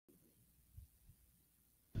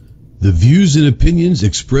The views and opinions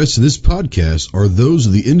expressed in this podcast are those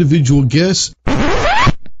of the individual guests.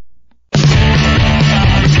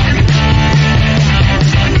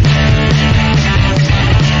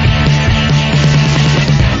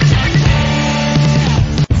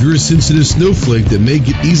 If you're a sensitive snowflake that may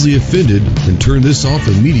get easily offended, then turn this off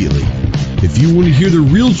immediately. If you want to hear the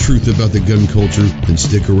real truth about the gun culture, then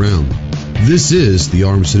stick around. This is the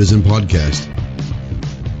Armed Citizen Podcast.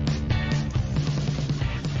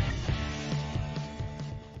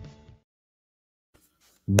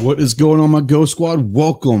 What is going on, my Ghost Squad?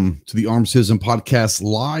 Welcome to the Armed Citizen Podcast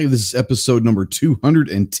Live. This is episode number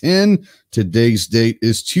 210. Today's date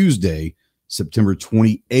is Tuesday, September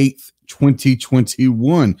 28th,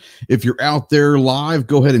 2021. If you're out there live,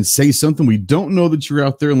 go ahead and say something. We don't know that you're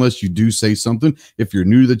out there unless you do say something. If you're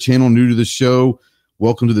new to the channel, new to the show,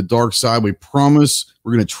 welcome to the dark side. We promise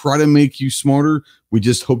we're going to try to make you smarter. We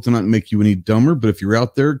just hope to not make you any dumber. But if you're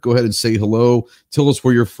out there, go ahead and say hello. Tell us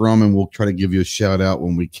where you're from, and we'll try to give you a shout out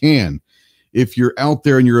when we can. If you're out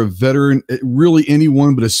there and you're a veteran, really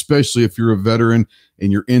anyone, but especially if you're a veteran and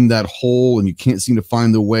you're in that hole and you can't seem to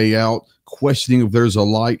find the way out, questioning if there's a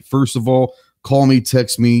light, first of all, call me,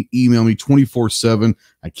 text me, email me 24/7.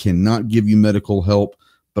 I cannot give you medical help,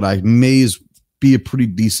 but I may be a pretty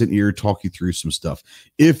decent ear, talk you through some stuff.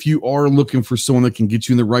 If you are looking for someone that can get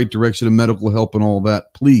you in the right direction of medical help and all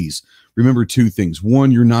that, please remember two things.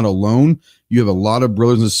 One, you're not alone. You have a lot of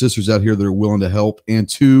brothers and sisters out here that are willing to help. And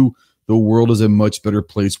two, the world is a much better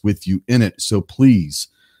place with you in it. So please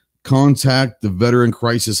contact the Veteran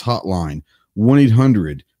Crisis Hotline,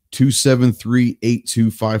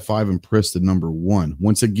 1-800-273-8255, and press the number 1.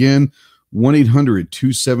 Once again,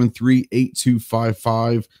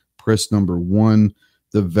 1-800-273-8255. Press number 1,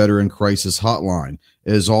 the Veteran Crisis Hotline.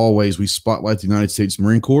 As always, we spotlight the United States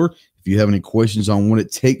Marine Corps. If you have any questions on what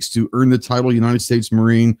it takes to earn the title United States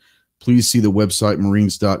Marine, please see the website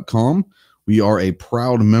marines.com. We are a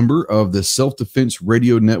proud member of the Self-Defense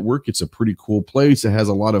Radio Network. It's a pretty cool place. It has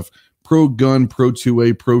a lot of pro-gun,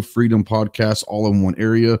 pro-2A, pro-freedom podcasts all in one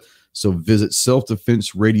area. So visit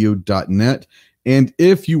selfdefenseradio.net. And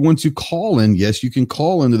if you want to call in, yes, you can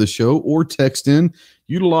call into the show or text in.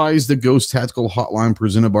 Utilize the Ghost Tactical Hotline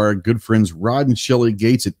presented by our good friends Rod and Shelly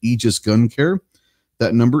Gates at Aegis Gun Care.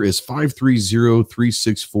 That number is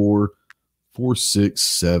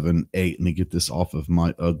 530-364-4678. Let me get this off of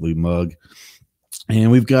my ugly mug.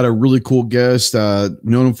 And we've got a really cool guest. Known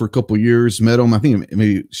him for a couple of years. Met him, I think,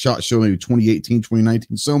 maybe SHOT Show, maybe 2018,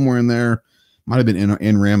 2019, somewhere in there. Might have been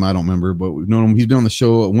NRAM, I don't remember, but we've known him. He's been on the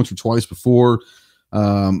show once or twice before.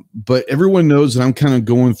 But everyone knows that I'm kind of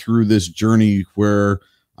going through this journey where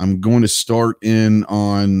I'm going to start in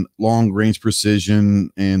on long range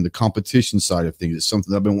precision and the competition side of things. It's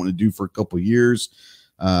something that I've been wanting to do for a couple of years.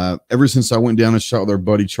 Ever since I went down and shot with our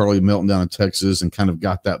buddy Charlie Melton down in Texas and kind of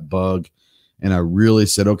got that bug. And I really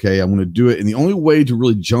said, okay, I'm going to do it. And the only way to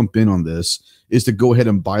really jump in on this is to go ahead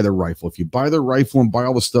and buy the rifle. If you buy the rifle and buy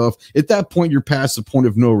all the stuff, at that point, you're past the point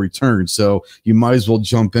of no return. So you might as well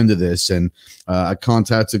jump into this. And I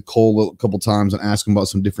contacted Cole a couple times and asked him about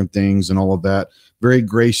some different things and all of that. Very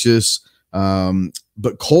gracious.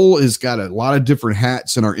 But Cole has got a lot of different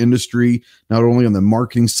hats in our industry, not only on the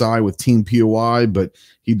marketing side with Team POI, but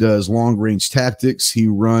he does long range tactics. He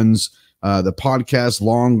runs the podcast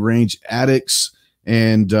Long Range Addicts.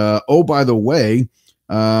 And oh, by the way,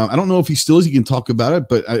 I don't know if he still is. He can talk about it,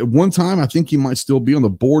 but at one time, I think he might still be on the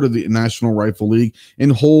board of the National Rifle League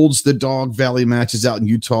and holds the Dog Valley matches out in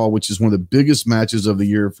Utah, which is one of the biggest matches of the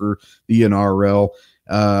year for the NRL.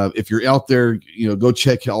 If you're out there, go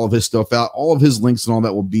check all of his stuff out. All of his links and all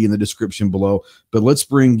that will be in the description below. But let's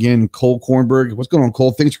bring in Cole Kornberg. What's going on,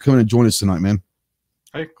 Cole? Thanks for coming and joining us tonight, man.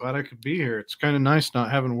 Hey, glad I could be here. It's kind of nice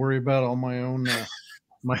not having to worry about all my own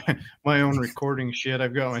my own recording shit.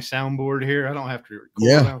 I've got my soundboard here. I don't have to record.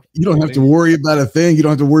 Yeah, you don't have to worry about a thing. You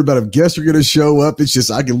don't have to worry about if guests are going to show up. It's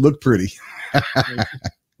just I can look pretty.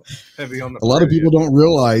 Heavy on the a lot of people don't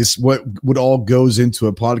realize what all goes into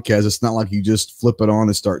a podcast. It's not like you just flip it on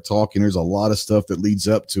and start talking. There's a lot of stuff that leads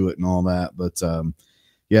up to it and all that. But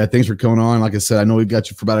yeah, thanks for coming on. Like I said, I know we got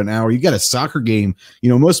you for about an hour. You got a soccer game.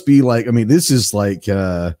 Must be like, this is like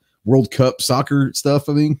World Cup soccer stuff.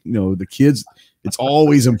 The kids, it's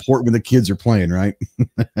always important when the kids are playing, right?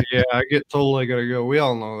 Yeah, I get told I got to go. We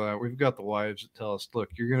all know that. We've got the wives that tell us, look,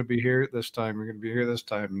 you're going to be here at this time. You're going to be here this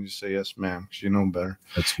time. And you say, yes, ma'am, because you know better.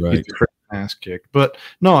 That's right. Get your ass kicked. But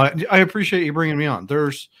no, I appreciate you bringing me on.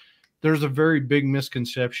 There's a very big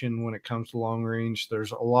misconception when it comes to long range.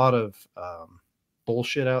 There's a lot of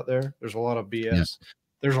bullshit out there. There's a lot of BS. Yeah.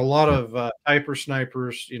 There's a lot of hyper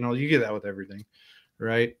snipers. You get that with everything,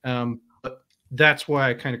 right? But that's why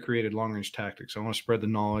I kind of created Long Range Tactics. I want to spread the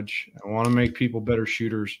knowledge. I want to make people better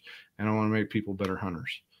shooters, and I want to make people better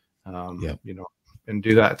hunters. And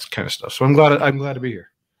do that kind of stuff. So I'm glad to be here.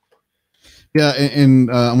 Yeah, and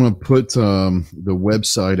I'm going to put the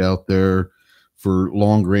website out there for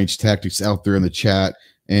Long Range Tactics out there in the chat,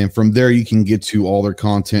 and from there you can get to all their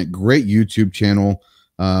content. Great YouTube channel.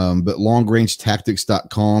 But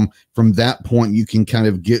longrangetactics.com. From that point, you can kind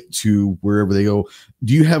of get to wherever they go.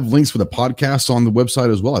 Do you have links for the podcast on the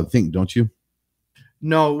website as well? I think, don't you?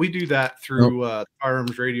 No, we do that through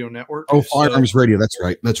Firearms Radio Network. Oh, Firearms Radio. That's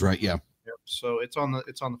right. Yeah. Yep. So it's on the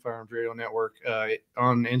Firearms Radio Network.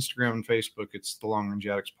 On Instagram and Facebook, it's the Long Range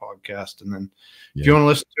Addicts Podcast. And then if you want to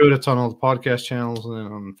listen to it, it's on all the podcast channels and then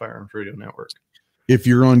on the Firearms Radio Network. If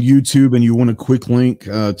you're on YouTube and you want a quick link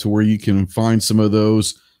to where you can find some of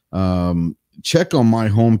those, check on my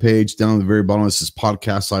homepage down at the very bottom. This is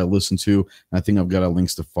podcasts I listen to. I think I've got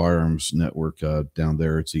links to Firearms Network down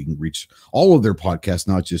there, so you can reach all of their podcasts,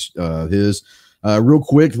 not just his. Real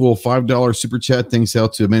quick, a little $5 super chat. Thanks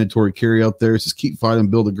out to Mandatory Carry out there. It says keep fighting,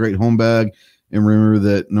 build a great home bag, and remember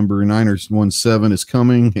that number 917 is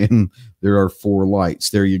coming, and there are 4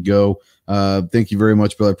 lights. There you go. Thank you very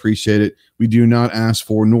much, Bill. I appreciate it. We do not ask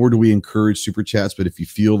for, nor do we encourage super chats, but if you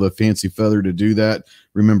feel the fancy feather to do that,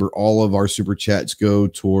 remember all of our super chats go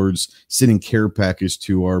towards sending care package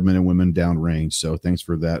to our men and women downrange. So thanks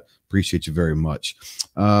for that. Appreciate you very much.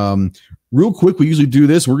 Real quick, we usually do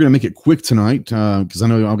this. We're going to make it quick tonight because I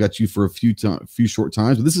know I've got you for a few short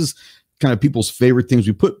times, but this is kind of people's favorite things.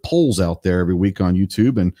 We put polls out there every week on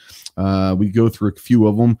YouTube, and we go through a few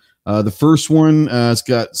of them. The first one, it's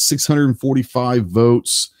got 645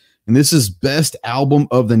 votes, and this is best album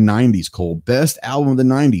of the 90s, Cole. Best album of the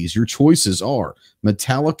 90s. Your choices are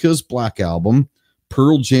Metallica's Black Album,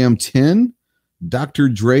 Pearl Jam 10, Dr.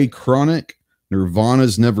 Dre Chronic,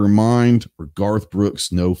 Nirvana's Nevermind, or Garth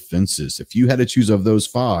Brooks' No Fences. If you had to choose of those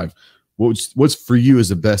 5, what's for you as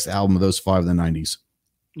the best album of those 5 in the 90s?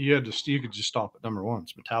 You could just stop at number 1.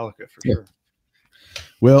 It's Metallica for sure.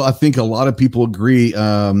 Well, I think a lot of people agree.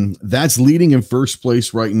 That's leading in first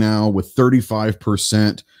place right now with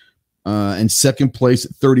 35%. And second place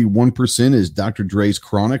at 31% is Dr. Dre's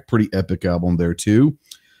Chronic. Pretty epic album there, too.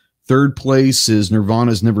 Third place is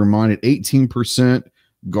Nirvana's Nevermind at 18%.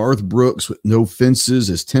 Garth Brooks with No Fences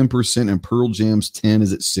is 10%. And Pearl Jam's 10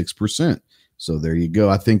 is at 6%. So there you go.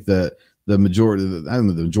 I think that the majority, I don't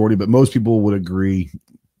know the majority, but most people would agree.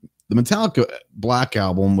 The Metallica Black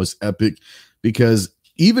Album was epic because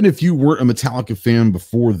even if you weren't a Metallica fan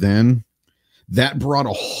before then, that brought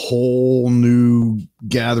a whole new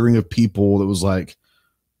gathering of people that was like,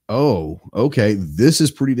 oh, okay, this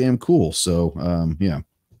is pretty damn cool. So, yeah.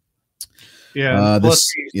 Yeah. Plus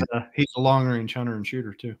he's a long-range hunter and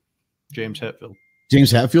shooter, too. James Hetfield.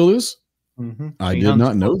 James Hetfield is? Mm-hmm. I did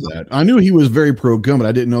not know that. I knew he was very pro-gun, but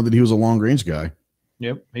I didn't know that he was a long-range guy.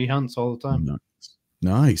 Yep. He hunts all the time.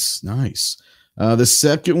 Nice. The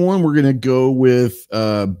second one, we're going to go with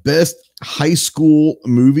best high school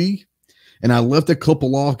movie. And I left a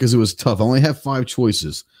couple off because it was tough. I only have 5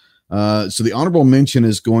 choices. So the honorable mention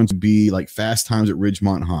is going to be like Fast Times at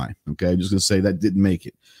Ridgemont High. Okay, I'm just going to say that didn't make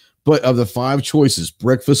it. But of the 5 choices,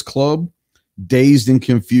 Breakfast Club, Dazed and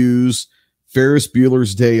Confused, Ferris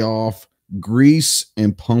Bueller's Day Off, Grease,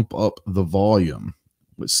 and Pump Up the Volume.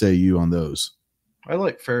 What say you on those? I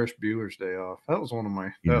like Ferris Bueller's Day Off. That was one of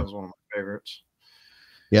my favorites.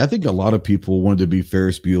 Yeah, I think a lot of people wanted to be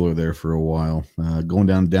Ferris Bueller there for a while, going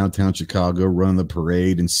down downtown Chicago, running the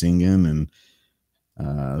parade and singing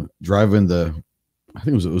and driving I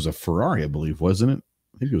think it was a Ferrari, I believe, wasn't it?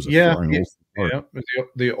 I think it was a Ferrari. Yeah,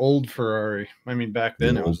 the old Ferrari. I mean, back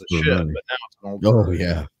then it was the shit, but now it's an old Ferrari.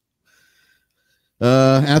 Yeah.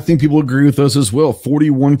 I think people agree with us as well.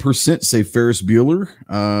 41% say Ferris Bueller.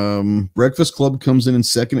 Breakfast Club comes in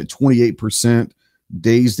second at 28%.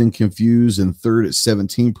 Dazed and Confused in third at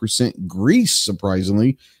 17%. Grease,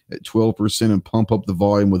 surprisingly, at 12%, and Pump Up the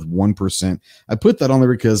Volume with 1%. I put that on there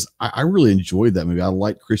because I really enjoyed that movie. I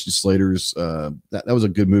like Christian Slater's. That was a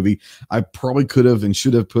good movie. I probably could have and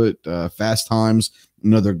should have put Fast Times,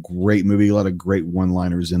 another great movie. A lot of great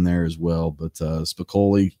one-liners in there as well. But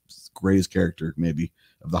Spicoli, greatest character maybe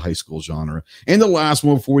of the high school genre. And the last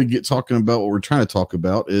one before we get talking about what we're trying to talk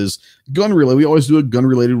about is gun related. We always do a gun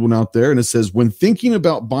related one out there, and it says when thinking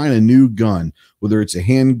about buying a new gun, whether it's a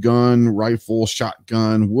handgun, rifle,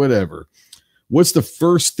 shotgun, whatever, what's the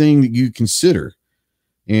first thing that you consider?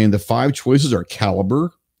 And the 5 choices are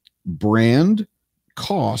caliber, brand,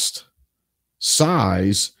 cost,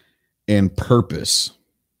 size, and purpose.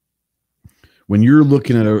 When you're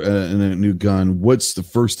looking at a new gun, what's the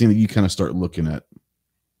first thing that you kind of start looking at?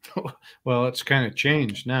 Well, it's kind of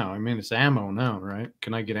changed now. I mean, it's ammo now, right?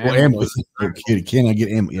 Can I get Well, ammo? ammo. Okay, can I get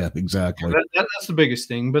ammo? Yeah, exactly. That's the biggest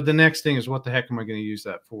thing. But the next thing is, what the heck am I going to use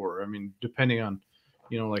that for? I mean, depending on,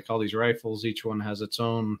 like all these rifles, each one has its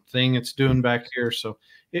own thing it's doing back here. So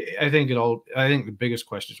I think the biggest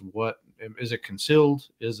question is, what is it concealed?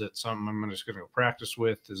 Is it something I'm just going to go practice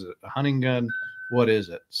with? Is it a hunting gun? What is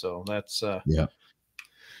it? So that's, Yeah.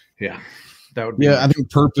 yeah, that would be. Yeah, I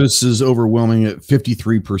think purpose is overwhelming at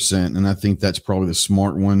 53%, and I think that's probably the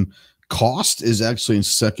smart one. Cost is actually in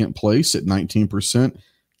second place at 19%.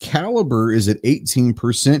 Caliber is at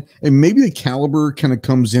 18%, and maybe the caliber kind of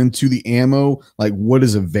comes into the ammo, like what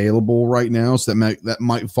is available right now, so that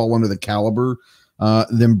might fall under the caliber.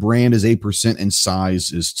 Then brand is 8%, and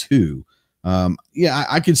size is 2. Yeah,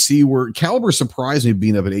 I could see where caliber surprised me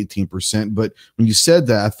being up at 18%, but when you said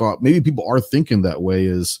that, I thought maybe people are thinking that way,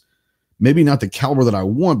 is maybe not the caliber that I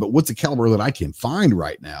want, but what's the caliber that I can find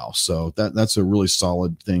right now? So that's a really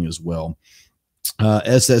solid thing as well.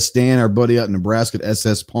 SS Dan, our buddy out in Nebraska at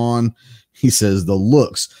SS Pawn, he says the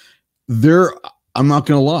looks. I'm not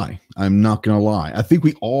going to lie. I think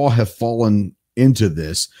we all have fallen into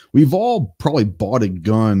this. We've all probably bought a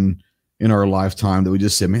gun in our lifetime that we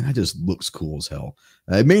just said, man, that just looks cool as hell.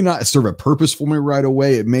 It may not serve a purpose for me right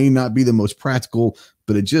away. It may not be the most practical,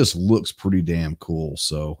 but it just looks pretty damn cool.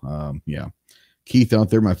 So, yeah. Keith out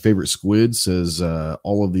there, my favorite squid, says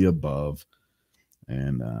all of the above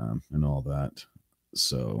and all that.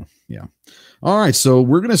 So, yeah. All right. So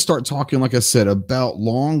we're going to start talking, like I said, about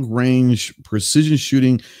long range precision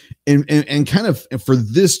shooting and kind of for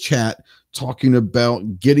this chat, talking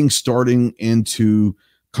about getting starting into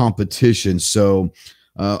competition. So,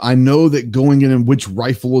 I know that going in and which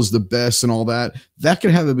rifle is the best and all that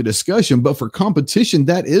can have a bit of discussion, but for competition,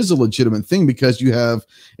 that is a legitimate thing because you have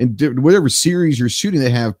in whatever series you're shooting, they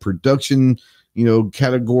have production,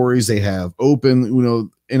 categories, they have open,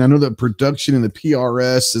 and I know that production in the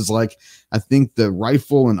PRS is like, I think the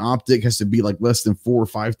rifle and optic has to be like less than $4,000 or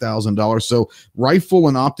 $5,000. So rifle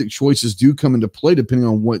and optic choices do come into play depending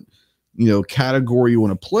on what, category you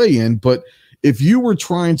want to play in. But if you were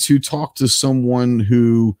trying to talk to someone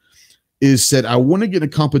who said, I want to get a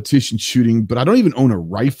competition shooting, but I don't even own a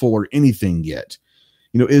rifle or anything yet,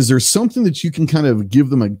 is there something that you can kind of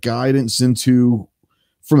give them a guidance into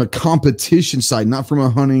from a competition side, not from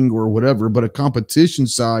a hunting or whatever, but a competition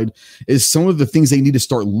side, is some of the things they need to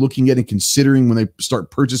start looking at and considering when they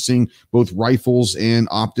start purchasing both rifles and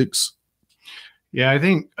optics? Yeah, I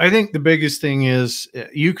think the biggest thing is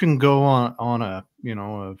you can go on a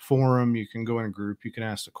a forum, you can go in a group, you can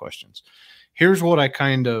ask the questions. Here's what I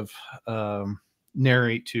kind of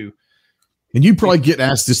narrate to. And you probably get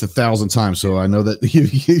asked this 1,000 times, so I know that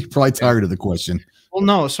you're probably tired of the question. Well,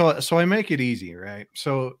 no, so I make it easy, right?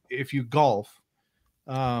 So if you golf,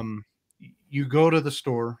 you go to the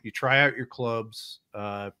store, you try out your clubs,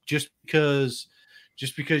 just because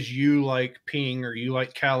you like Ping or you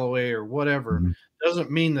like Callaway or whatever,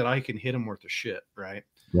 doesn't mean that I can hit them worth of shit, right?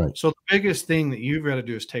 Right. So the biggest thing that you've got to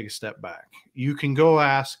do is take a step back. You can go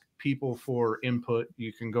ask people for input.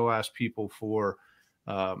 You can go ask people for,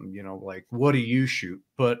 like, what do you shoot?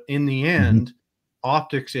 But in the end,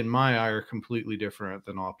 optics in my eye are completely different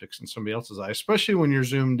than optics in somebody else's eye, especially when you're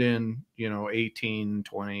zoomed in, 18,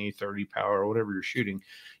 20, 30 power, whatever you're shooting.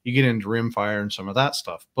 You get into rimfire and some of that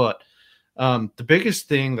stuff. But the biggest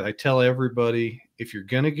thing that I tell everybody, if you're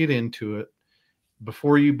going to get into it,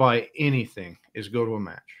 before you buy anything, is go to a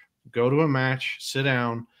match. Go to a match, sit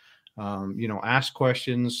down, ask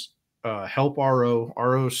questions, help RO.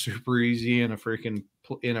 RO is super easy in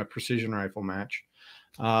a precision rifle match.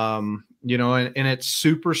 And it's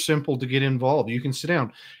super simple to get involved. You can sit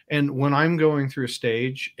down. And when I'm going through a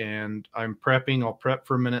stage and I'm prepping, I'll prep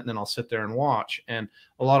for a minute and then I'll sit there and watch. And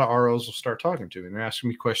a lot of ROs will start talking to me. And they're asking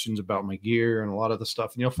me questions about my gear and a lot of the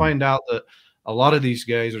stuff. And you'll find out that a lot of these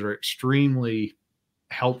guys are extremely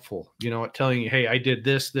helpful, at telling you, hey, I did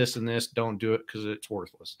this, this, and this. Don't do it because it's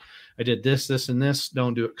worthless. I did this, this, and this.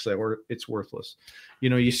 Don't do it because it's worthless.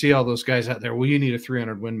 You see all those guys out there. Well, you need a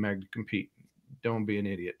 300 Win Mag to compete. Don't be an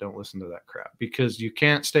idiot. Don't listen to that crap because you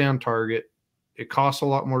can't stay on target. It costs a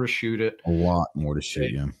lot more to shoot it. A lot more to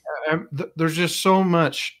shoot, yeah. There's just so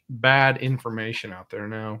much bad information out there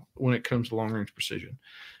now when it comes to long range precision.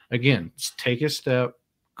 Again, just take a step.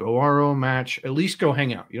 Go RO match, at least go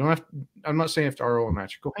hang out. You don't have to, I'm not saying you have to RO a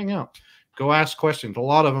match. Go hang out. Go ask questions. A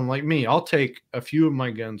lot of them, like me, I'll take a few of my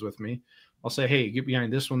guns with me. I'll say, hey, get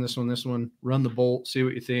behind this one, this one, this one. Run the bolt, see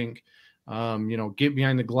what you think. Get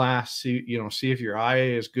behind the glass, see if your eye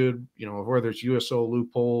is good, whether it's USO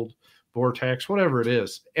loopholed, Vortex, whatever it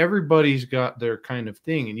is. Everybody's got their kind of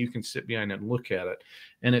thing, and you can sit behind it and look at it.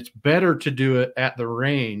 And it's better to do it at the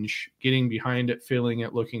range, getting behind it, feeling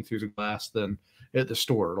it, looking through the glass, than at the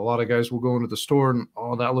store. A lot of guys will go into the store and,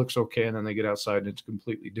 oh, that looks okay, and then they get outside and it's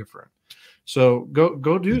completely different. So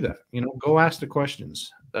go do that. Go ask the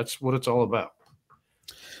questions. That's what it's all about.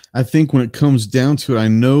 I think when it comes down to it, I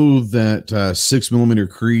know that 6mm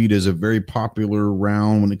Creed is a very popular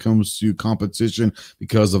round when it comes to competition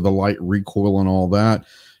because of the light recoil and all that.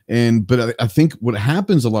 But I think what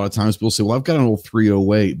happens a lot of times, people say, well, I've got an old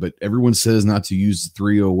 308, but everyone says not to use the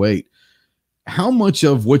 308. How much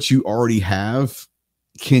of what you already have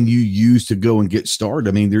can you use to go and get started?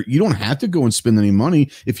 I mean, you don't have to go and spend any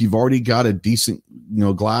money if you've already got a decent,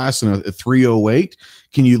 glass and a 308.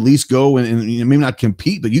 Can you at least go and maybe not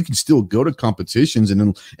compete, but you can still go to competitions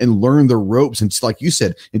and learn the ropes? And like you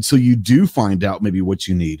said, until you do find out maybe what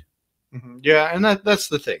you need. Mm-hmm. Yeah, and that's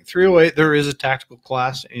the thing. 308, there is a tactical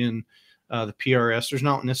class in the PRS. There's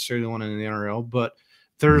not necessarily one in the NRL, but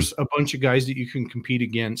there's a bunch of guys that you can compete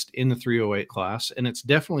against in the 308 class, and it's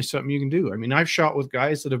definitely something you can do. I mean, I've shot with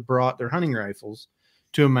guys that have brought their hunting rifles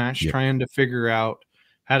to a match trying to figure out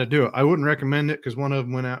how to do it. I wouldn't recommend it because one of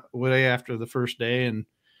them went out way after the first day, and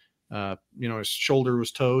his shoulder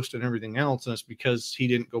was toast and everything else, and it's because he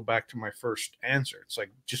didn't go back to my first answer. It's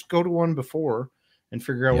like, just go to one before and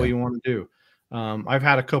figure out what you want to do. I've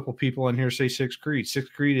had a couple people in here say Six Creed. Six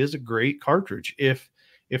Creed is a great cartridge. If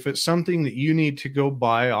it's something that you need to go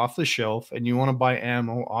buy off the shelf and you want to buy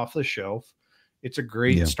ammo off the shelf, it's a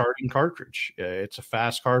great starting cartridge. It's a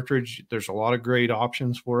fast cartridge. There's a lot of great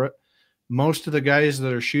options for it. Most of the guys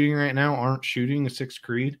that are shooting right now aren't shooting a Six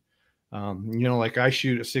Creed. Like I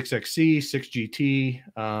shoot a 6XC, 6GT.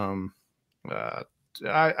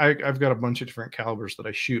 I've got a bunch of different calibers that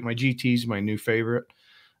I shoot. My GT is my new favorite.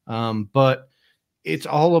 But it's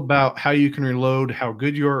all about how you can reload, how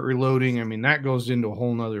good you are at reloading. I mean, that goes into a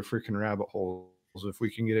whole nother freaking rabbit holes if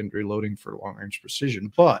we can get into reloading for long range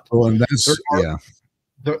precision. But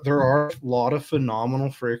there are a lot of phenomenal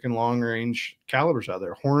freaking long range calibers out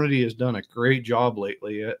there. Hornady has done a great job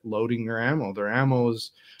lately at loading their ammo. Their ammo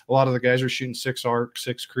is, a lot of the guys are shooting 6 ARC,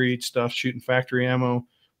 6 Creed stuff, shooting factory ammo,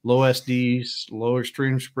 low SDs, low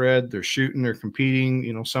extreme spread. They're shooting, they're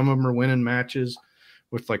competing. Some of them are winning matches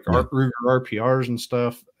with like Ruger RPRs and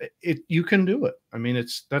stuff. You can do it. I mean,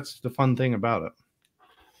 that's the fun thing about it.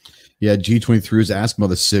 Yeah, G23 was asking about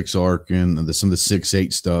the 6 ARC and some of the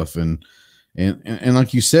 6.8 stuff, and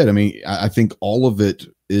like you said, I mean, I think all of it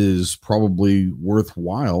is probably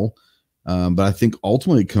worthwhile, but I think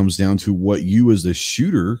ultimately it comes down to what you as a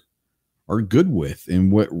shooter are good with and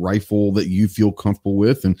what rifle that you feel comfortable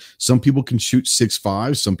with. And some people can shoot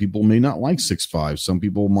 6.5. Some people may not like 6.5. Some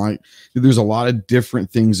people might. There's a lot of different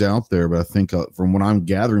things out there, but I think from what I'm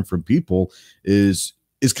gathering from people is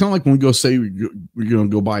kind of like when we go say we're going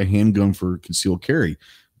to go buy a handgun for concealed carry.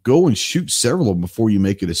 Go and shoot several of them before you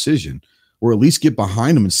make a decision, or at least get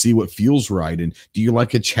behind them and see what feels right. And do you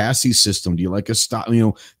like a chassis system? Do you like a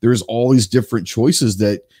style? There's all these different choices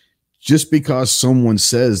that just because someone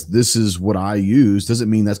says this is what I use doesn't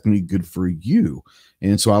mean that's going to be good for you.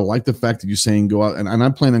 And so I like the fact that you're saying go out, and I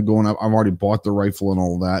plan on going out. I've already bought the rifle and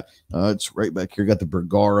all that. It's right back here. Got the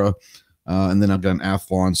Bergara, and then I've got an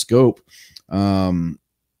Athlon scope.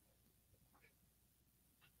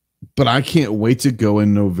 But I can't wait to go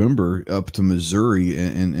in November up to Missouri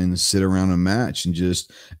and sit around a match and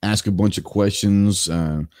just ask a bunch of questions.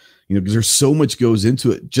 Because there's so much goes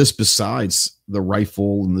into it just besides the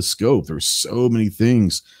rifle and the scope. There's so many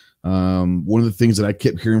things. One of the things that I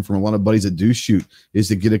kept hearing from a lot of buddies that do shoot is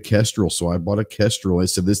to get a Kestrel. So I bought a Kestrel. I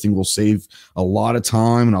said, this thing will save a lot of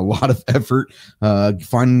time and a lot of effort,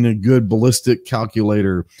 finding a good ballistic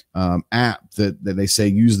calculator app that they say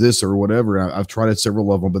use this or whatever. I've tried it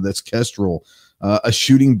several of them, but that's Kestrel. A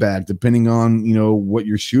shooting bag, depending on what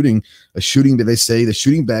you're shooting. A shooting bag, they say the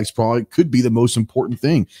shooting bags probably could be the most important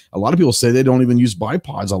thing. A lot of people say they don't even use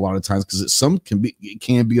bipods a lot of times because it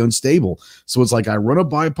can be unstable. So it's like I run a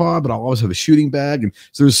bipod, but I'll always have a shooting bag, and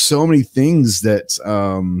so there's so many things that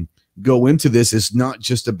go into this. It's not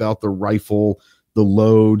just about the rifle, the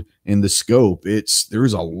load, and the scope.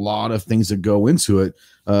 There's a lot of things that go into it.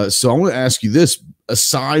 So I want to ask you this: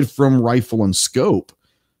 aside from rifle and scope,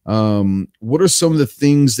 what are some of the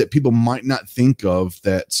things that people might not think of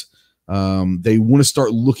that they want to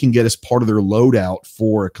start looking at as part of their loadout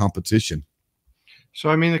for a competition? So,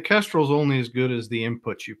 I mean, the Kestrel is only as good as the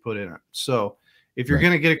inputs you put in it. So if you're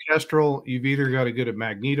going to get a Kestrel, you've either got to get a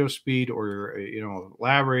magneto speed or,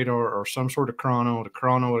 lab radar or some sort of chrono to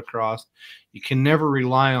chrono it across. You can never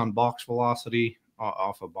rely on box velocity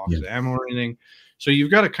off a box of ammo or anything. So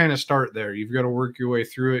you've got to kind of start there. You've got to work your way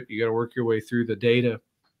through it. You got to work your way through the data,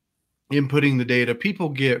 inputting the data. People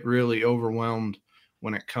get really overwhelmed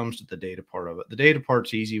when it comes to the data part of it. The data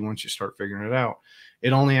part's easy once you start figuring it out.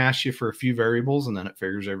 It only asks you for a few variables, and then it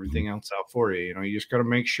figures everything else out for you. You know, you just got to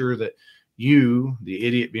make sure that you, the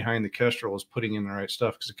idiot behind the Kestrel, is putting in the right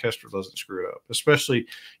stuff, because the Kestrel doesn't screw it up. Especially,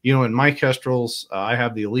 you know, in my Kestrels, I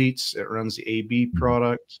have the Elites. It runs the AB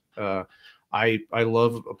product. I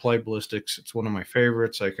love Applied Ballistics. It's one of my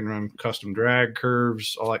favorites. I can run custom drag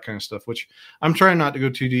curves, all that kind of stuff, which I'm trying not to go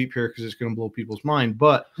too deep here because it's going to blow people's mind.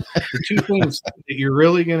 But the two things that you're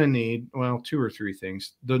really going to need, well, 2 or 3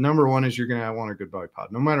 things. The number one is you're going to want a good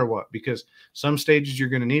bipod, no matter what, because some stages you're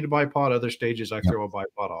going to need a bipod, other stages I throw a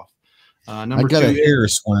bipod off. Number I got 2 a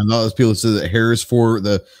Harris one. A lot of people say that Harris for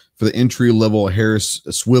the entry level Harris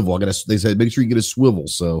swivel. They said make sure you get a swivel.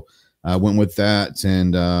 So I went with that,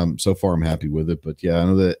 and so far I'm happy with it. But yeah, I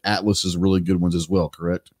know that Atlas is really good ones as well.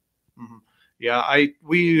 Correct? Mm-hmm. Yeah,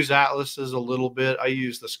 we use Atlases a little bit. I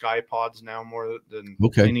use the Sky Pods now more than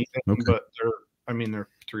anything, but they're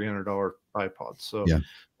 $300 iPods, so a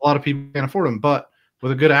lot of people can't afford them. But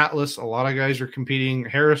with a good Atlas, a lot of guys are competing.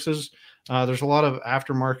 Harris's, there's a lot of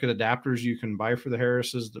aftermarket adapters you can buy for the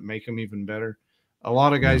Harris's that make them even better. A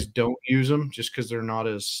lot of guys don't use them just because they're not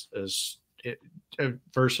as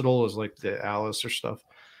versatile as like the Alice or stuff.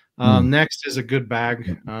 Next is a good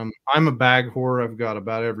bag. I'm a bag whore. I've got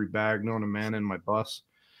about every bag known to man in my bus.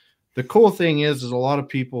 The cool thing is a lot of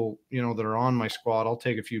people, you know, that are on my squad, I'll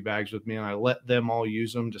take a few bags with me and I let them all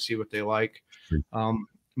use them to see what they like.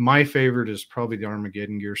 My favorite is probably the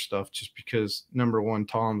Armageddon gear stuff, just because number one,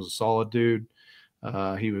 Tom's a solid dude.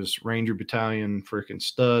 He was Ranger Battalion freaking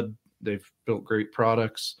stud. They've built great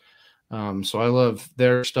products. So I love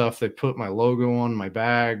their stuff. They put my logo on my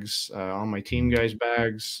bags, on my team guys'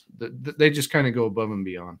 bags. They just kind of go above and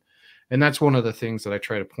beyond. And that's one of the things that I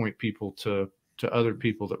try to point people to other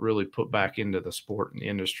people that really put back into the sport and the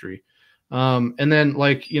industry. And then,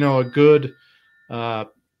 like, you know,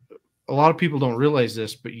 a lot of people don't realize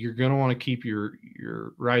this, but you're going to want to keep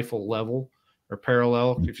your rifle level or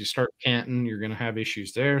parallel. If you start canting, you're going to have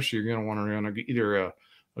issues there. So you're going to want to run either a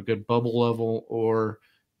good bubble level or,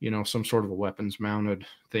 you know, some sort of a weapons mounted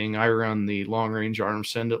thing. I run the long range arm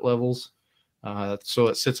send it levels. So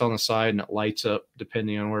it sits on the side and it lights up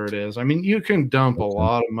depending on where it is. I mean, you can dump a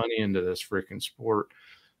lot of money into this freaking sport.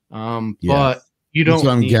 But you don't. That's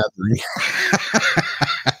what I'm gathering.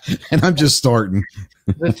 And I'm just starting.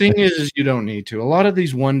 The thing is you don't need to. A lot of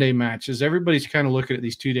these one-day matches, everybody's kind of looking at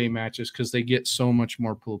these 2-day matches because they get so much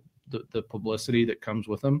more the publicity that comes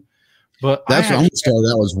with them. But that's what I'm going to start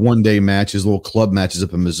out as 1-day matches, little club matches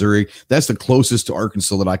up in Missouri. That's the closest to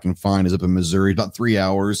Arkansas that I can find is up in Missouri, about 3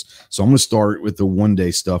 hours. So I'm going to start with the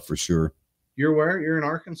 1-day stuff for sure. You're where? You're in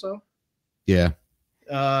Arkansas? Yeah.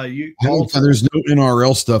 There's no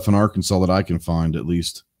NRL stuff in Arkansas that I can find, at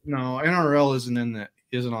least. No, NRL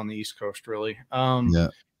isn't on the East Coast really.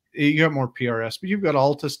 You got more PRS, but you've got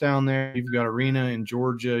Altus down there. You've got Arena in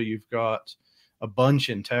Georgia. You've got a bunch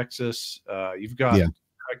in Texas. You've got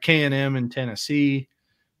K&M in Tennessee.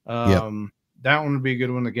 That one would be a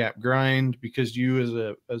good one to gap grind because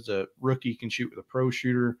you as a rookie can shoot with a pro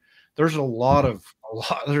shooter. There's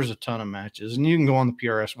there's a ton of matches, and you can go on the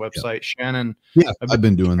PRS website. Shannon, I've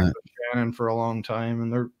been doing that. Shannon for a long time,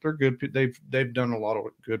 and they're good. They've done a lot of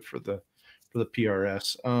good for the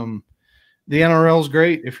PRS. The NRL is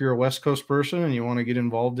great if you're a West Coast person and you want to get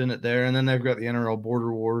involved in it there. And then they've got the NRL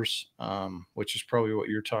Border Wars, which is probably what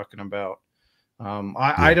you're talking about.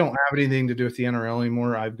 I don't have anything to do with the NRL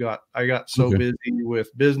anymore. I got so busy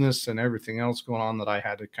with business and everything else going on that I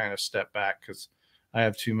had to kind of step back because I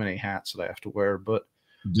have too many hats that I have to wear. But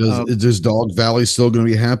does Dog Valley still going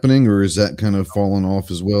to be happening, or is that kind of falling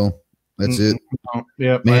off as well? That's it.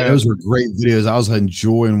 Yeah, man, those were great videos. I was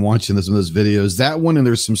enjoying watching some of those videos. That one, and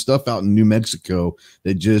there's some stuff out in New Mexico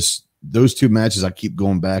that those 2 matches. I keep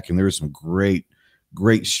going back, and there's some great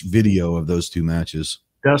video of those 2 matches.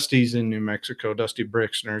 Dusty's in New Mexico, Dusty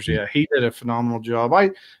Brixner's. Yeah, he did a phenomenal job.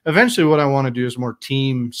 Eventually what I want to do is more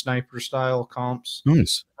team sniper style comps.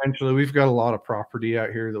 Nice. Eventually, we've got a lot of property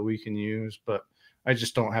out here that we can use, but I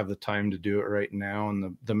just don't have the time to do it right now,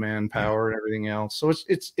 and the manpower and everything else. So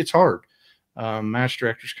it's hard. Match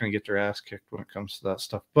directors kind of get their ass kicked when it comes to that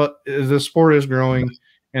stuff, but the sport is growing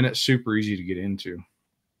and it's super easy to get into.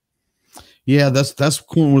 Yeah, that's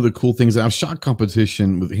one of the cool things. I've shot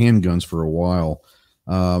competition with handguns for a while.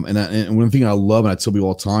 And one thing I love, and I tell people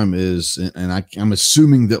all the time is, and I'm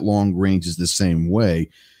assuming that long range is the same way.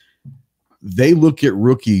 They look at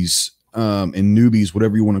rookies and newbies,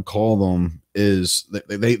 whatever you want to call them, is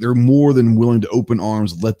they're more than willing to open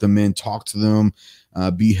arms, let them in, talk to them,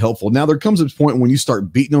 be helpful. Now there comes a point when you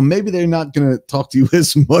start beating them, maybe they're not going to talk to you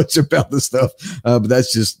as much about this stuff, but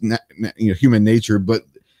that's just human nature. But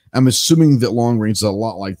I'm assuming that long range is a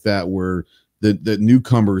lot like that, where the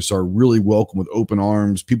newcomers are really welcome with open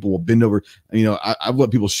arms. People will bend over. I've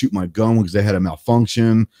let people shoot my gun because they had a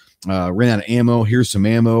malfunction, ran out of ammo. Here's some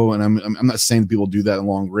ammo. And I'm not saying that people do that in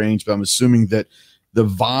long range, but I'm assuming that the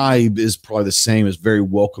vibe is probably the same, as very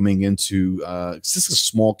welcoming into it's just a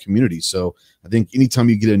small community. So I think anytime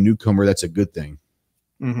you get a newcomer, that's a good thing.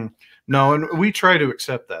 Mm-hmm. No, and we try to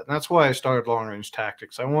accept that. And that's why I started Long Range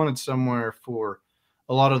Tactics. I wanted somewhere for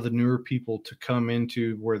a lot of the newer people to come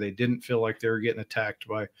into where they didn't feel like they were getting attacked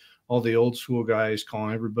by all the old school guys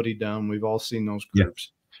calling everybody dumb. We've all seen those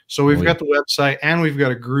groups. Yeah. So we've got the website, and we've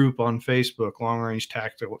got a group on Facebook, Long Range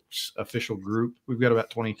Tactics official group. We've got about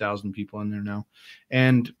 20,000 people in there now.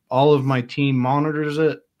 And all of my team monitors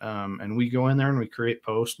it. And we go in there and we create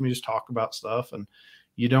posts and we just talk about stuff, and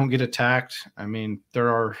you don't get attacked. I mean, there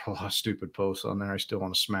are a lot of stupid posts on there. I still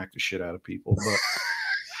want to smack the shit out of people,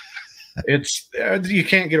 but it's you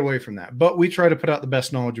can't get away from that. But we try to put out the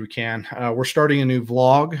best knowledge we can. We're starting a new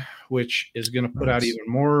vlog, which is going to put out even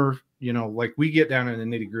more, like we get down in the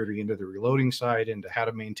nitty gritty into the reloading side, into how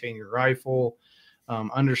to maintain your rifle,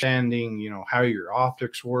 understanding, how your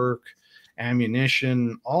optics work,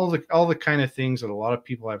 ammunition, all the kind of things that a lot of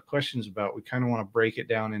people have questions about. We kind of want to break it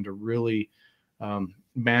down into really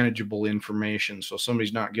manageable information, so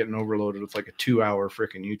somebody's not getting overloaded with like a 2-hour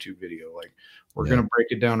freaking YouTube video. Like, we're going to break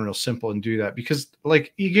it down real simple and do that, because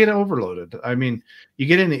like you get overloaded. I mean, you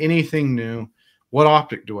get into anything new. What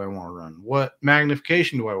optic do I want to run? What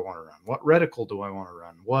magnification do I want to run? What reticle do I want to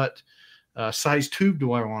run? What size tube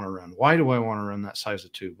do I want to run? Why do I want to run that size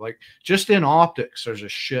of tube? Like, just in optics, there's a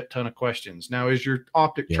shit ton of questions. Now, is your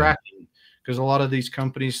optic tracking? Because a lot of these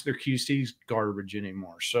companies, their QC's garbage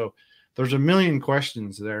anymore. So there's a million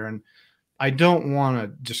questions there. And I don't want to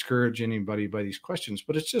discourage anybody by these questions,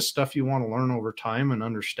 but it's just stuff you want to learn over time and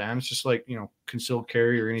understand. It's just like, concealed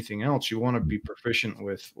carry or anything else. You want to be proficient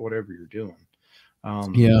with whatever you're doing.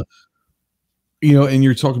 And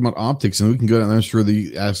you're talking about optics, and we can go down. I'm sure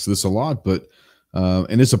they ask this a lot, but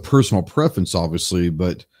and it's a personal preference, obviously,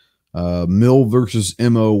 but MIL versus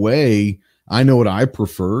MOA, I know what I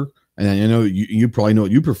prefer. And I know you probably know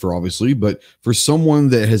what you prefer, obviously, but for someone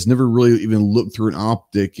that has never really even looked through an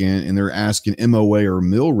optic and they're asking MOA or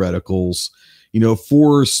MIL reticles,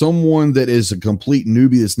 for someone that is a complete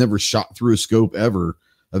newbie that's never shot through a scope ever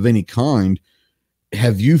of any kind,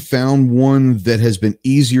 have you found one that has been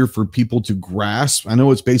easier for people to grasp? I know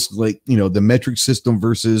it's basically like, the metric system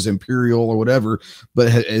versus Imperial or whatever, but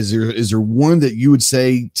is there one that you would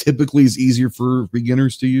say typically is easier for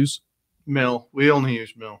beginners to use? MIL. We only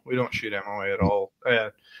use MIL. We don't shoot MOA at all.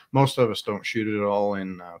 Most of us don't shoot it at all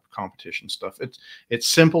in competition stuff. It's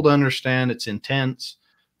simple to understand. It's intense.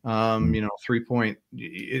 3-point.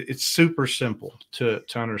 It's super simple to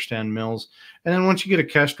understand MILs. And then once you get a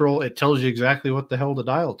Kestrel, it tells you exactly what the hell to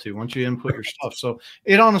dial to once you input your stuff. So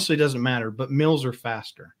it honestly doesn't matter. But MILs are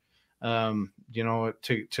faster,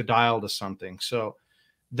 to dial to something. So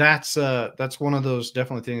that's one of those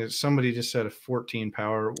definitely things. Somebody just said a 14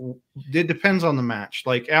 power. It depends on the match.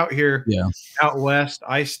 Like out here, out west,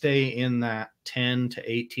 I stay in that 10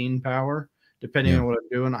 to 18 power, depending on what I'm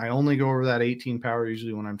doing. I only go over that 18 power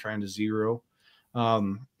usually when I'm trying to zero.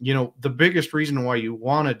 The biggest reason why you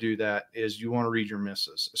want to do that is you want to read your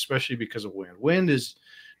misses, especially because of wind. Wind is,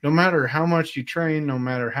 no matter how much you train, no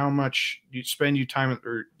matter how much you spend your time at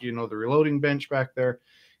the reloading bench back there,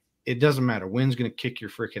 it doesn't matter. Wind's going to kick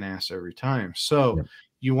your freaking ass every time. So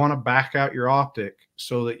you want to back out your optic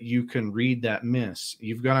so that you can read that miss.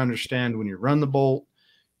 You've got to understand when you run the bolt,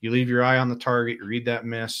 you leave your eye on the target, you read that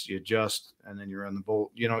miss, you adjust, and then you run the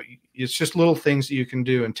bolt. It's just little things that you can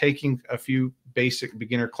do. And taking a few basic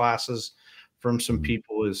beginner classes from some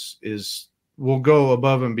people will go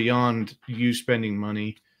above and beyond you spending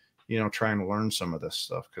money, trying to learn some of this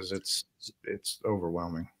stuff, because it's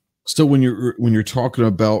overwhelming. So when you're talking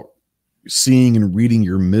about seeing and reading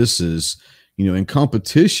your misses, in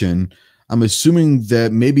competition, I'm assuming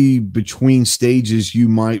that maybe between stages you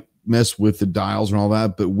might mess with the dials and all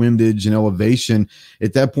that, but windage and elevation,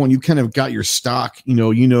 at that point you kind of got your stock,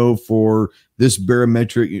 for this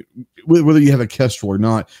barometric, whether you have a Kestrel or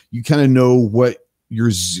not, you kind of know what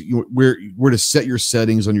where to set your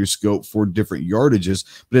settings on your scope for different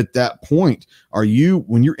yardages. But at that point,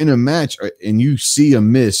 when you're in a match and you see a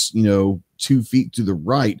miss, 2 feet to the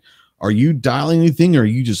right, are you dialing anything, or are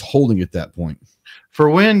you just holding at that point? For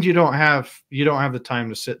wind, you don't have the time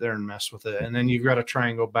to sit there and mess with it, and then you've got to try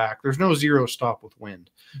and go back. There's no zero stop with wind.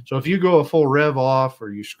 So if you go a full rev off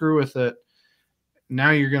or you screw with it,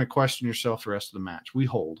 now you're going to question yourself the rest of the match. We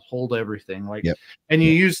hold everything, like, yep. And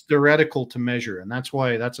you use the reticle to measure, and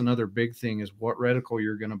that's another big thing is what reticle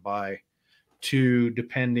you're going to buy,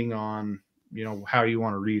 depending on how you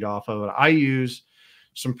want to read off of it. I use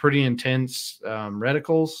some pretty intense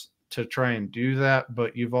reticles to try and do that,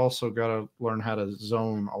 but you've also got to learn how to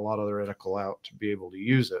zone a lot of the reticle out to be able to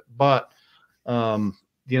use it. But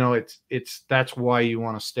that's why you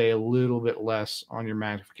want to stay a little bit less on your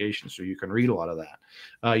magnification so you can read a lot of that.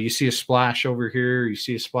 You see a splash over here, you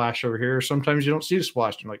see a splash over here. Sometimes you don't see a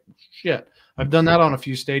splash. You're like, shit. I've done that on a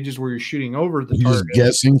few stages where you're shooting over the target.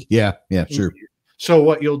 Just guessing. Yeah, sure. So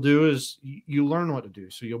what you'll do is you learn what to do.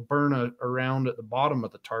 So you'll burn a round at the bottom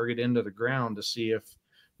of the target into the ground to see if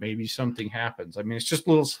maybe something happens. I mean, it's just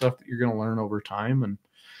little stuff that you're going to learn over time.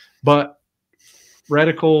 But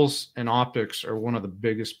reticles and optics are one of the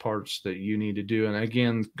biggest parts that you need to do. And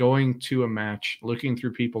again, going to a match, looking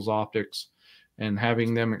through people's optics and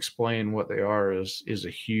having them explain what they are is a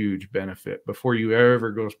huge benefit before you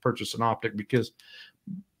ever go to purchase an optic, because,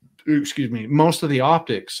 most of the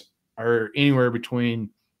optics are anywhere between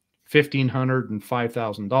 $1,500 and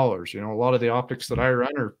 $5,000. A lot of the optics that I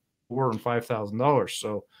run are $4,000 and $5,000.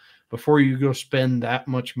 So before you go spend that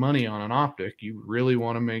much money on an optic, you really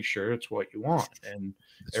want to make sure it's what you want and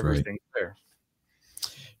that's everything's right there.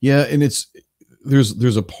 Yeah, and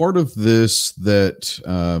there's a part of this that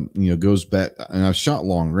goes back, and I've shot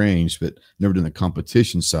long range, but never done the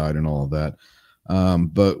competition side and all of that.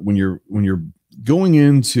 But when you're going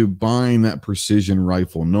into buying that precision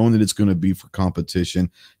rifle, knowing that it's going to be for competition,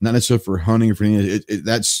 not necessarily for hunting or for anything,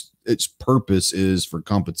 that's its purpose is for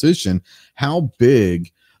competition. How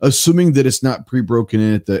big? Assuming that it's not pre-broken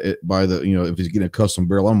in by the if it's getting a custom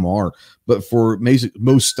barrel MR, but for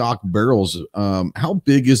most stock barrels, how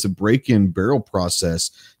big is the break-in barrel process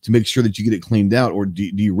to make sure that you get it cleaned out? Or do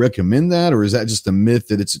you recommend that, or is that just a myth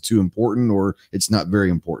that it's too important, or it's not very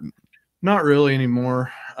important? Not really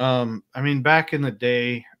anymore. I mean, back in the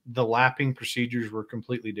day, the lapping procedures were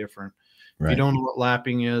completely different. Right. If you don't know what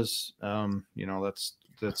lapping is,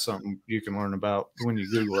 that's something you can learn about when you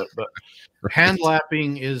Google it. But hand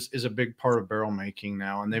lapping is a big part of barrel making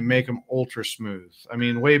now, and they make them ultra smooth. I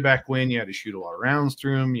mean, way back when you had to shoot a lot of rounds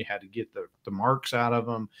through them, you had to get the marks out of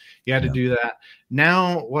them, you had to do that.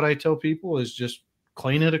 Now, what I tell people is just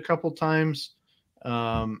clean it a couple times,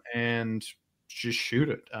 and just shoot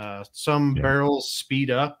it. Some barrels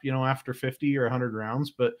speed up, after 50 or 100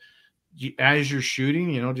 rounds, but as you're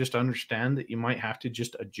shooting, just understand that you might have to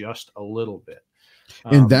just adjust a little bit.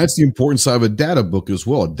 And that's the important side of a data book as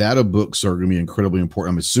well. Data books are going to be incredibly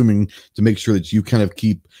important, I'm assuming, to make sure that you kind of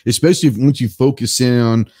keep, especially once you focus in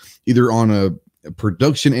on either on a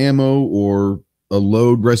production ammo or a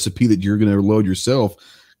load recipe that you're going to load yourself,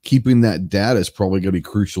 keeping that data is probably going to be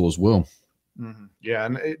crucial as well. Mm-hmm. Yeah,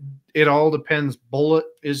 and it all depends. Bullet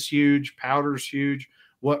is huge, powder's huge,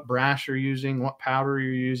 what brass you're using, what powder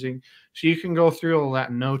you're using. So you can go through all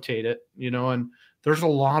that and notate it, and there's a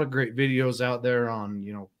lot of great videos out there on,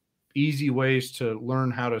 easy ways to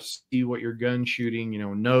learn how to see what your gun's shooting,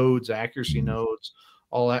 nodes, accuracy nodes,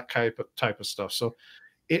 all that type of stuff. So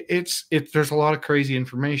there's a lot of crazy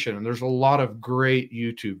information, and there's a lot of great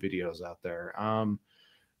YouTube videos out there. I'm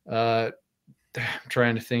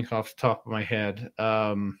trying to think off the top of my head.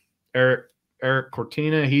 Eric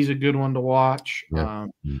Cortina, he's a good one to watch. Yeah.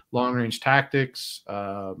 Long Range Tactics,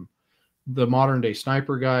 the modern day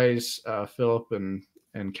sniper guys, Philip and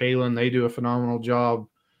Kalen, they do a phenomenal job.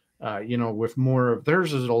 With more of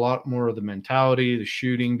theirs is a lot more of the mentality, the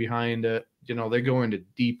shooting behind it. They go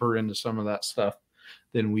deeper into some of that stuff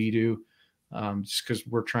than we do, just because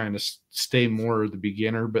we're trying to stay more the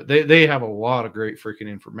beginner. But they have a lot of great freaking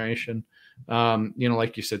information.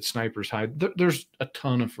 Like you said, Snipers Hide. There's a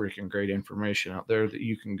ton of freaking great information out there that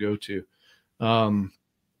you can go to.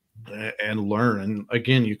 And learn. And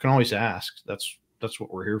again, you can always ask. That's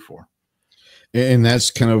what we're here for. And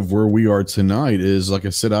that's kind of where we are tonight. Is like I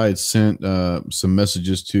said, I had sent some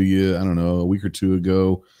messages to you, I don't know, a week or two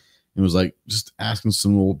ago. It was like just asking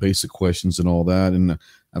some little basic questions and all that. And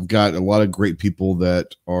I've got a lot of great people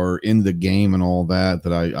that are in the game and all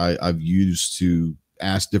that I've used to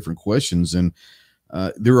ask different questions. And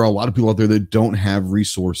there are a lot of people out there that don't have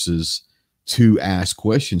resources to ask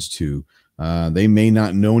questions to. They may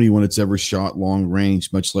not know anyone that's ever shot long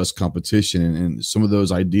range, much less competition. And some of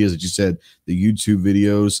those ideas that you said, the YouTube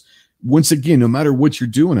videos, once again, no matter what you're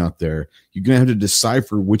doing out there, you're going to have to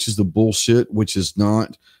decipher which is the bullshit, which is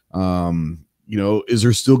not. is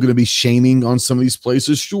there still going to be shaming on some of these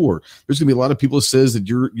places? Sure. There's going to be a lot of people that says that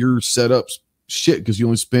your setup's shit because you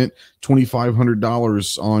only spent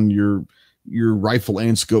 $2,500 on your rifle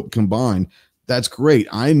and scope combined. That's great.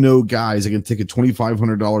 I know guys that can take a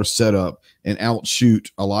 $2,500 setup and outshoot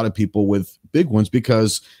a lot of people with big ones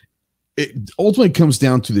because it ultimately comes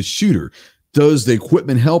down to the shooter. Does the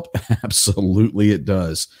equipment help? Absolutely, it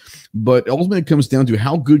does. But ultimately, it comes down to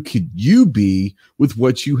how good could you be with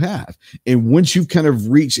what you have. And once you've kind of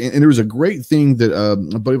reached, and there was a great thing that a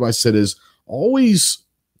buddy of mine said is always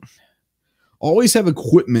have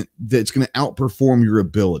equipment that's going to outperform your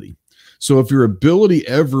ability. So if your ability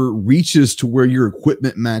ever reaches to where your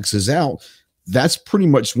equipment maxes out, that's pretty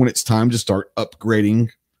much when it's time to start upgrading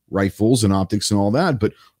rifles and optics and all that.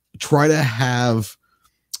 But try to have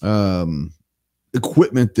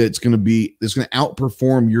equipment that's going to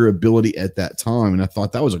outperform your ability at that time. And I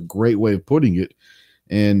thought that was a great way of putting it.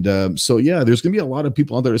 And so, yeah, there's going to be a lot of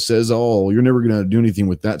people out there that says, oh, you're never going to do anything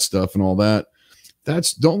with that stuff and all that.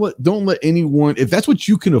 Don't let anyone, if that's what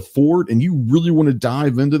you can afford and you really want to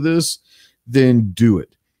dive into this, then do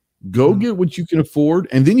it. Go get what you can afford.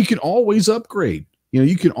 And then you can always upgrade.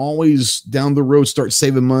 You can always down the road start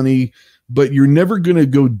saving money, but you're never going to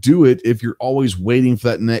go do it if you're always waiting for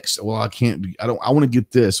that next, I want to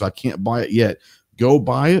get this, so I can't buy it yet. Go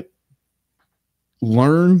buy it.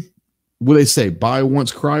 Learn. What do they say? Buy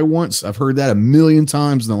once, cry once. I've heard that a million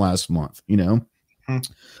times in the last month,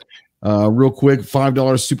 Real quick,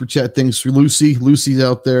 $5 super chat. Thanks for Lucy. Lucy's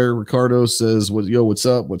out there. Ricardo says, what's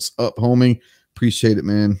up? What's up, homie? Appreciate it,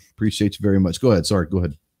 man. Appreciate you very much. Go ahead. Sorry. Go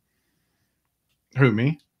ahead. Who,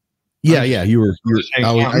 me? Yeah. I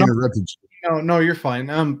interrupted you. No, you're fine.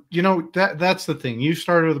 That's the thing. You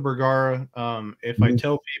started with the Bergara. If I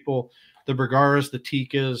tell people the Bergaras, the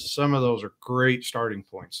Tikas, some of those are great starting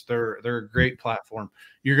points. They're a great platform.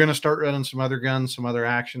 You're going to start running some other guns, some other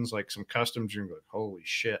actions, like some customs. You're going to go, holy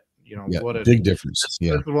shit. What a big difference.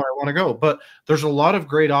 This is where I want to go. But there's a lot of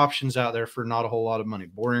great options out there for not a whole lot of money.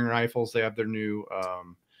 Boring rifles, they have their new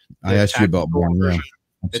I asked you about Boring. Yeah,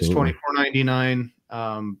 it's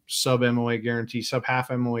 $24.99, sub MOA guarantee, sub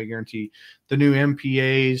half MOA guarantee. The new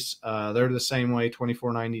MPAs, they're the same way,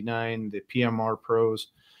 $24.99. The PMR Pros,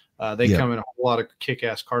 they come in a whole lot of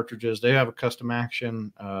kick-ass cartridges. They have a custom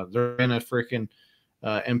action. They're in a freaking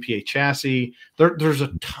MPA chassis. There's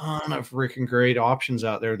a ton of freaking great options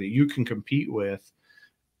out there that you can compete with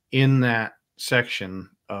in that section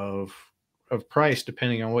of price,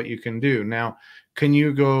 depending on what you can do. Now, can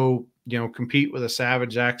you go, compete with a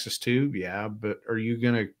Savage Axis tube? Yeah, but are you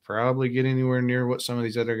going to probably get anywhere near what some of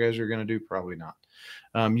these other guys are going to do? Probably not.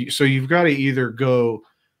 So you've got to either go.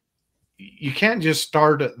 You can't just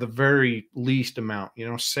start at the very least amount,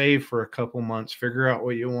 save for a couple months, figure out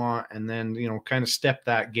what you want, and then, kind of step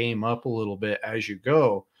that game up a little bit as you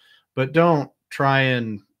go. But don't try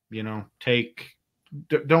and,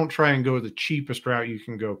 don't try and go the cheapest route you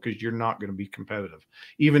can go, because you're not going to be competitive,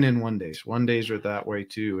 even in one days. One days are that way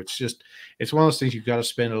too. It's one of those things you've got to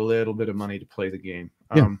spend a little bit of money to play the game.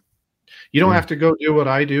 Yeah. You don't have to go do what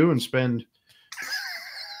I do and spend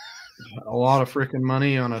a lot of freaking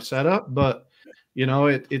money on a setup, but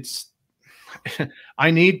it's I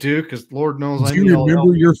need to, because Lord knows I need. Do you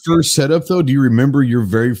remember your first setup though? Do you remember your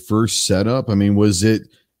very first setup? I mean, was it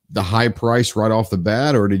the high price right off the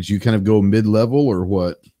bat, or did you kind of go mid-level, or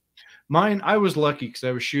what? Mine, I was lucky because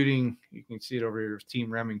I was shooting, you can see it over here,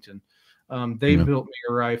 Team Remington. They built me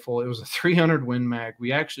a rifle. It was a 300 Win Mag.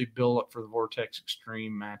 We actually built up for the Vortex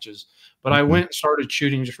Extreme matches, but I went and started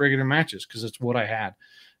shooting just regular matches because it's what I had.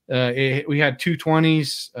 We had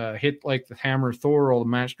 220s, hit like the hammer of Thor. All the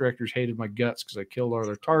match directors hated my guts because I killed all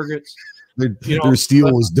their targets. Their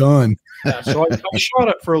steel was done. So I shot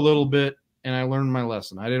it for a little bit, and I learned my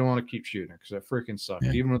lesson. I didn't want to keep shooting it because I freaking sucked.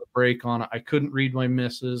 Yeah. Even with a break on it, I couldn't read my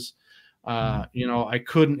misses. I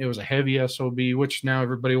couldn't. It was a heavy SOB, which now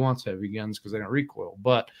everybody wants heavy guns because they don't recoil.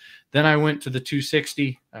 But then I went to the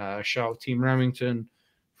 260. I shot with Team Remington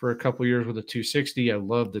for a couple years with a 260. I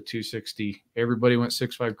loved the 260. Everybody went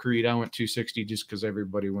 6.5 Creed. I went 260 just because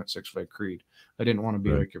everybody went 6.5 Creed. I didn't want to be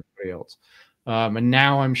like everybody else. And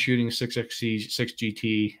now I'm shooting 6XC,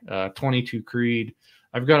 6GT, 22 Creed.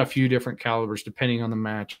 I've got a few different calibers depending on the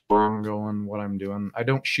match, where I'm going, what I'm doing. I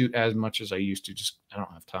don't shoot as much as I used to. Just I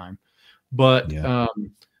don't have time. But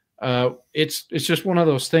it's just one of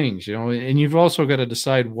those things, And you've also got to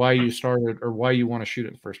decide why you started or why you want to shoot it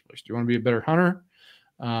in the first place. Do you want to be a better hunter?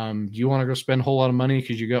 Do you want to go spend a whole lot of money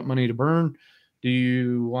because you got money to burn? Do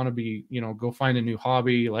you want to be, go find a new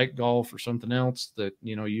hobby like golf or something else that,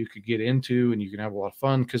 you could get into and you can have a lot of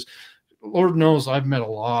fun? Because Lord knows I've met a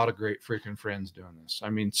lot of great freaking friends doing this. I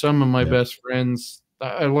mean, some of my best friends,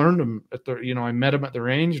 I learned them at the, I met them at the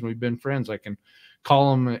range and we've been friends. I can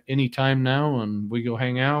call them at any time now and we go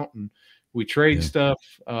hang out and we trade stuff.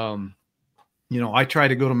 I try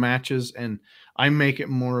to go to matches and I make it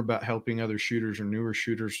more about helping other shooters or newer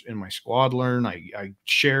shooters in my squad learn. I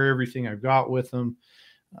share everything I've got with them.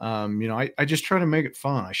 I just try to make it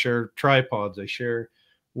fun. I share tripods. I share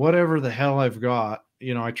whatever the hell I've got.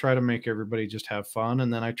 I try to make everybody just have fun.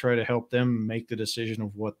 And then I try to help them make the decision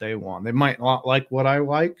of what they want. They might not like what I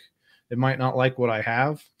like. They might not like what I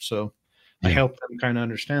have. So I help them kind of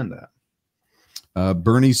understand that.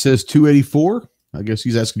 Bernie says 284. I guess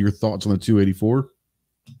he's asking your thoughts on the 284.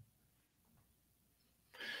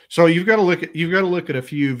 So you've got to look at a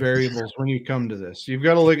few variables when you come to this. You've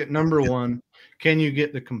got to look at number one, can you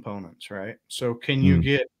get the components, right? So can you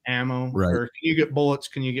get ammo, or can you get bullets?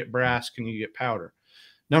 Can you get brass? Can you get powder?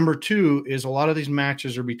 Number two is a lot of these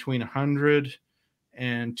matches are between 100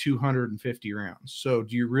 and 250 rounds. So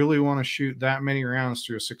do you really want to shoot that many rounds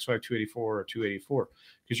through a 6.5 284 or 284?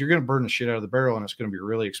 Because you're going to burn the shit out of the barrel and it's going to be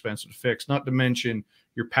really expensive to fix. Not to mention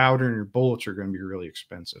your powder and your bullets are going to be really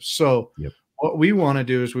expensive. So what we want to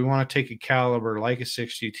do is we want to take a caliber like a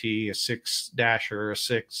 6GT, a 6-dasher, a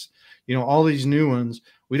 6, all these new ones.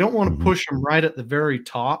 We don't want to push them right at the very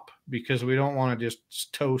top because we don't want to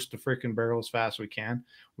just toast the freaking barrel as fast as we can.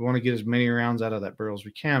 We want to get as many rounds out of that barrel as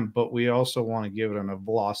we can, but we also want to give it enough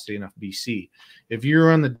velocity, enough BC. If you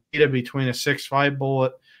run the data between a 6.5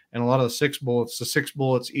 bullet and a lot of the 6 bullets, the 6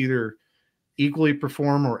 bullets either equally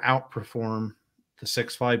perform or outperform the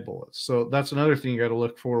 6.5 bullets. So that's another thing you got to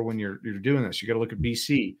look for when you're doing this. You got to look at BC.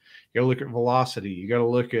 You got to look at velocity. You got to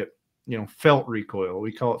look at, felt recoil.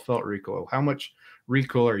 We call it felt recoil. How much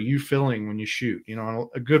recoil are you feeling when you shoot?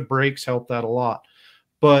 A good brakes help that a lot.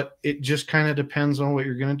 But it just kind of depends on what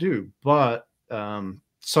you're going to do. But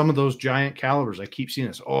some of those giant calibers, I keep seeing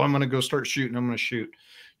this. Oh, I'm going to go start shooting. I'm going to shoot,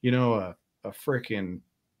 a freaking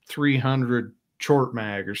 300 short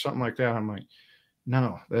mag or something like that. I'm like,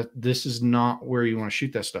 no, this is not where you want to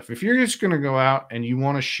shoot that stuff. If you're just going to go out and you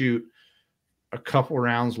want to shoot a couple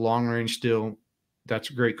rounds long range still,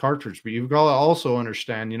 that's a great cartridge. But you've got to also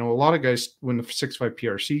understand, a lot of guys, when the 6.5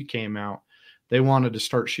 PRC came out, they wanted to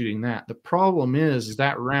start shooting that. The problem is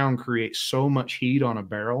that round creates so much heat on a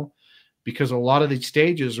barrel because a lot of these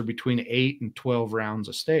stages are between 8 and 12 rounds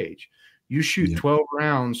a stage. You shoot 12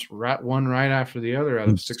 rounds, one right after the other out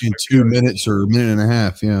of 6.5 in 2 minutes or a minute and a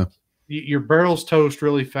half. Yeah. Your barrels toast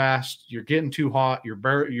really fast. You're getting too hot. Your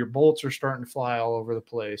bullets are starting to fly all over the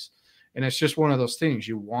place. And it's just one of those things.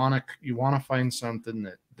 You want to find something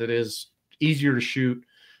that is easier to shoot.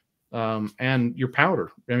 And your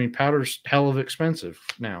powder. I mean, powder's hell of expensive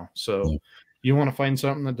now. So you want to find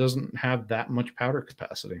something that doesn't have that much powder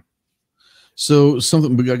capacity. So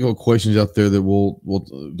we got a couple questions out there that we'll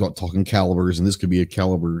talking calibers, and this could be a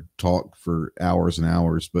caliber talk for hours and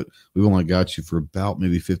hours, but we've only got you for about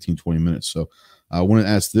maybe 15, 20 minutes. So I want to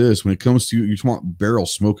ask this: when it comes to you want barrel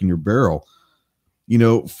smoking your barrel,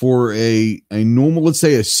 for a normal, let's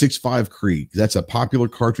say a 6.5 Krieg, that's a popular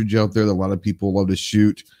cartridge out there that a lot of people love to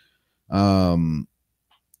shoot. How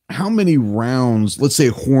many rounds, let's say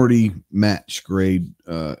a Hornady match grade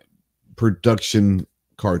production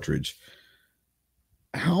cartridge,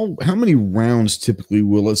 how many rounds typically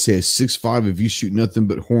will, let's say a 6.5, if you shoot nothing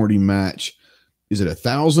but Hornady match, is it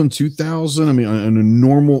 1,000, 2,000? I mean, on a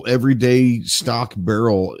normal everyday stock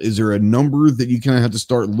barrel, is there a number that you kind of have to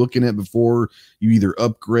start looking at before you either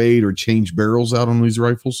upgrade or change barrels out on these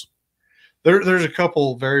rifles? There's a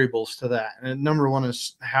couple variables to that. And number one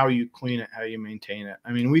is how you clean it, how you maintain it.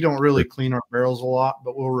 I mean, we don't really clean our barrels a lot,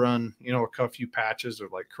 but we'll run, a few patches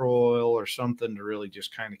of like Crow Oil or something to really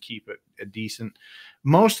just kind of keep it a decent.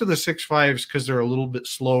 Most of the 6.5s, because they're a little bit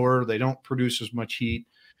slower, they don't produce as much heat.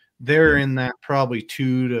 They're in that probably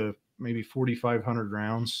 2 to maybe 4,500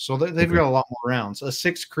 rounds. So they've got a lot more rounds. A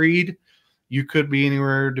 6 Creed, you could be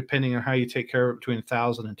anywhere, depending on how you take care of it, between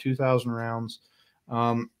 1,000 and 2,000 rounds.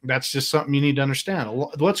 That's just something you need to understand.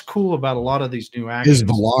 What's cool about a lot of these new actions, his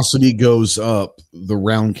velocity goes up, the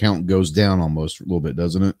round count goes down almost a little bit,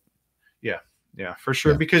 doesn't it? Yeah, for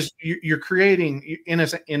sure. Yeah. Because you're creating, in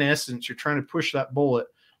essence, you're trying to push that bullet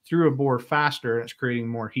through a bore faster, and it's creating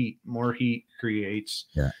more heat. More heat creates,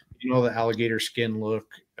 the alligator skin look.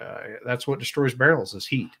 That's what destroys barrels is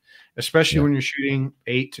heat, especially when you're shooting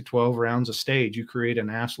 8 to 12 rounds a stage. You create an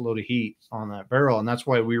ass load of heat on that barrel, and that's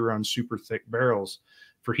why we run super thick barrels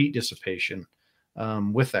for heat dissipation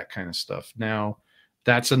with that kind of stuff. Now,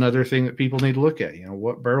 that's another thing that people need to look at.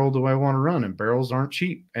 What barrel do I want to run? And barrels aren't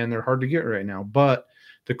cheap, and they're hard to get right now. But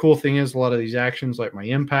the cool thing is a lot of these actions, like my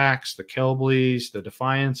Impacts, the Kelbleys, the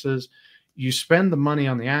Defiances, you spend the money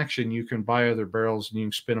on the action, you can buy other barrels and you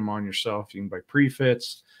can spin them on yourself. You can buy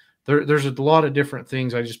prefits. There's a lot of different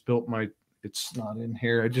things. I just built it's not in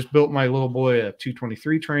here. I just built my little boy a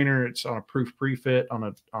 223 trainer. It's on a proof prefit on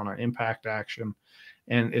an impact action,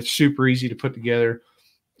 and it's super easy to put together.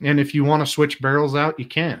 And if you want to switch barrels out, you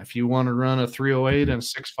can. If you want to run a 308 and a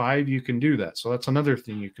 6.5, you can do that. So that's another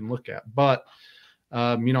thing you can look at. But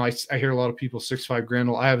I hear a lot of people 6.5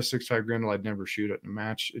 Grendel. I have a 6.5 Grendel. I'd never shoot it in a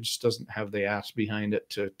match. It just doesn't have the ass behind it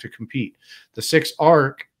to compete. The 6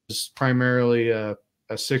 Arc is primarily a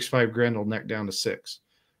 6.5 Grendel neck down to 6.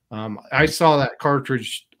 I saw that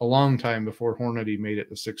cartridge a long time before Hornady made it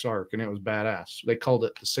the 6 Arc, and it was badass. They called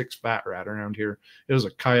it the 6 Fat Rat around here. It was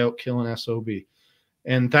a coyote killing SOB.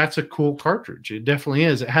 And that's a cool cartridge. It definitely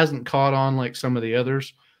is. It hasn't caught on like some of the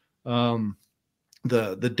others.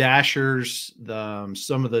 The Dashers,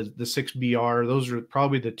 some of the 6BR, those are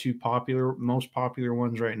probably the most popular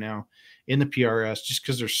ones right now in the PRS, just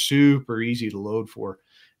because they're super easy to load for.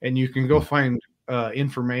 And you can go find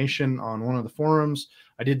information on one of the forums.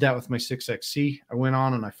 I did that with my 6XC. I went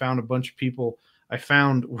on and I found a bunch of people. I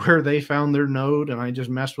found where they found their node, and I just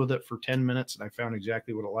messed with it for 10 minutes, and I found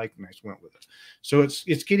exactly what I liked, and I just went with it. So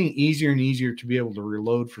it's getting easier and easier to be able to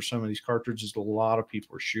reload for some of these cartridges that a lot of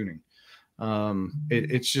people are shooting.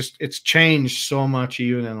 It's changed so much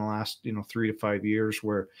even in the last 3 to 5 years,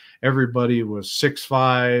 where everybody was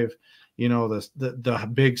 6.5, the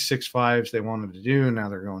big 6.5s they wanted to do, and now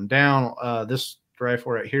they're going down. This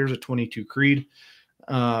rifle right here is a 22 Creed.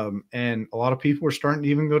 And a lot of people are starting to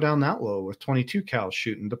even go down that low with 22 cal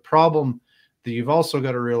shooting. The problem that you've also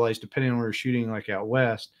got to realize, depending on where you're shooting, like out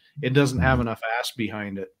west, it doesn't have enough ass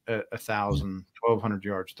behind it at 1,000, 1,200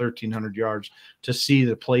 yards, 1,300 yards to see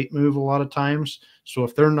the plate move a lot of times. So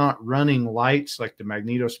if they're not running lights like the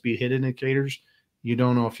magneto speed hit indicators, you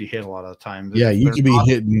don't know if you hit a lot of the time. Yeah, you could be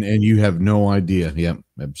hitting and you have no idea. Yeah,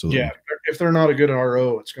 absolutely. Yeah, if they're not a good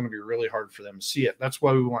RO, it's going to be really hard for them to see it. That's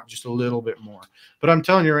why we want just a little bit more. But I'm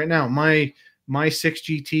telling you right now, my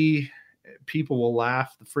 6GT, people will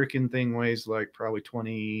laugh. The freaking thing weighs like probably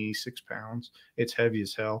 26 pounds. It's heavy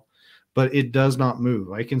as hell, but it does not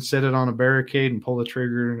move. I can set it on a barricade and pull the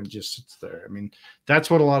trigger, and it just sits there. I mean,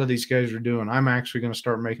 that's what a lot of these guys are doing. I'm actually going to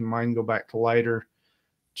start making mine go back to lighter,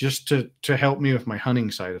 just to help me with my hunting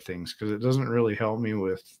side of things, because it doesn't really help me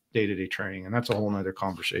with day-to-day training, and that's a whole nother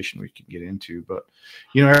conversation we can get into. But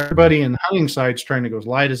everybody in the hunting side is trying to go as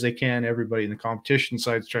light as they can. Everybody in the competition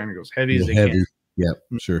side is trying to go as heavy as they can. Yeah,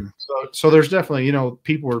 sure. So there's definitely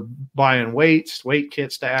people are buying weight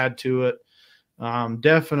kits to add to it.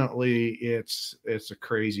 Definitely it's a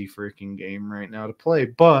crazy freaking game right now to play.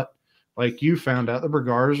 But like you found out, the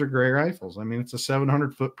Bergaras are great rifles. I mean, it's a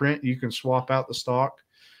 700 footprint. You can swap out the stock.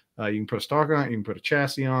 You can put a stock on it. You can put a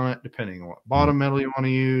chassis on it, depending on what bottom metal you want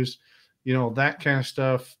to use, that kind of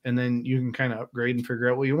stuff. And then you can kind of upgrade and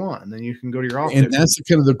figure out what you want. And then you can go to your office. And that's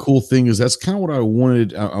kind of the cool thing, is that's kind of what I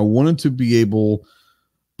wanted. I wanted to be able,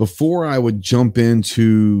 before I would jump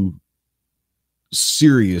into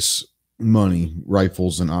serious money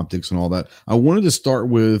rifles and optics and all that, I wanted to start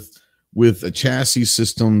with a chassis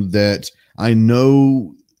system that I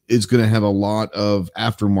know is going to have a lot of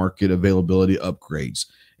aftermarket availability upgrades.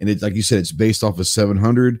 And it's like you said, it's based off of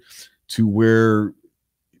 700, to where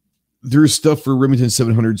there's stuff for Remington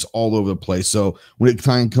 700s all over the place. So when it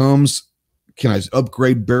time comes, can I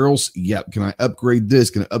upgrade barrels? Yep. Can I upgrade this?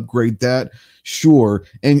 Can I upgrade that? Sure.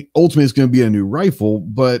 And ultimately it's going to be a new rifle,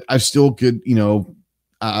 but I still could,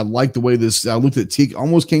 I like the way this, I looked at Teak,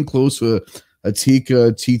 almost came close to a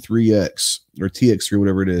Tikka T3X or TX3,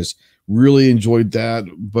 whatever it is. Really enjoyed that,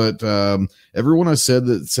 but everyone I said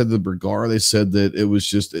the Bergara, they said that it was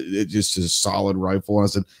just a solid rifle. And I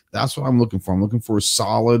said, that's what I'm looking for. I'm looking for a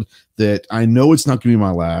solid that I know it's not going to be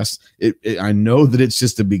my last. I know that it's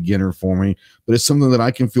just a beginner for me, but it's something that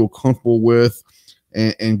I can feel comfortable with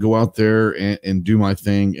and go out there and do my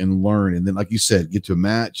thing and learn. And then, like you said, get to a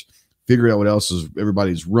match, figure out what else is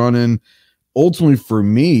everybody's running. Ultimately, for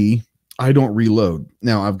me, I don't reload.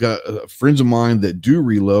 Now, I've got friends of mine that do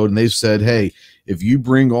reload, and they've said, hey, if you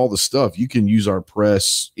bring all the stuff, you can use our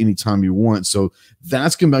press anytime you want. So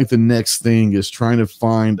that's going to be like the next thing, is trying to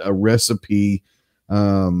find a recipe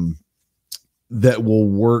that will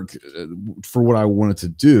work for what I wanted to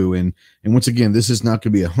do. And once again, this is not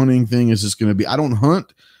going to be a hunting thing. It's just going to be, I don't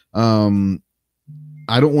hunt.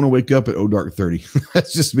 I don't want to wake up at dark 30.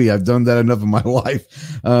 That's just me. I've done that enough in my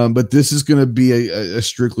life. But this is going to be a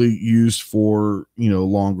strictly used for,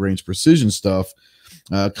 long range precision stuff,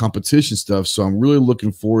 competition stuff. So I'm really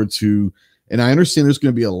looking forward to And I understand there's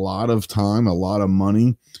going to be a lot of time, a lot of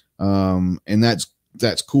money, and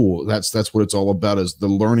that's cool. That's what it's all about, is the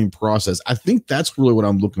learning process. I think that's really what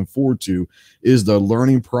I'm looking forward to, is the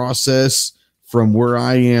learning process from where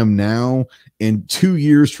I am now and 2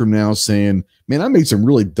 years from now saying, man, I made some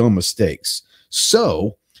really dumb mistakes.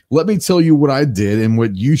 So let me tell you what I did and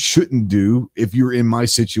what you shouldn't do if you're in my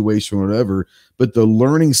situation or whatever. But the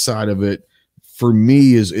learning side of it for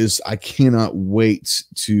me is I cannot wait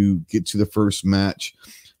to get to the first match.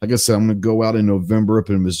 Like I said, I'm going to go out in November up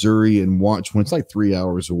in Missouri and watch when it's like 3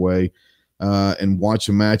 hours away, and watch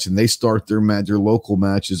a match. And they start their local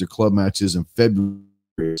matches, their club matches in February.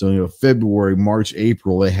 So, February, March,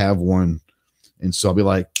 April, they have one. And so I'll be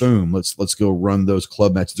like, boom, let's go run those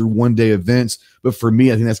club matches. They're 1 day events. But for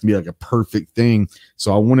me, I think that's going to be like a perfect thing.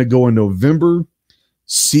 So I want to go in November,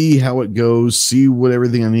 see how it goes, see what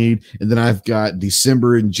everything I need. And then I've got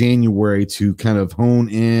December and January to kind of hone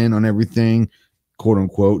in on everything, quote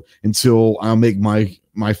unquote, until I'll make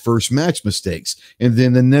my first match mistakes. And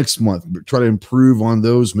then the next month, try to improve on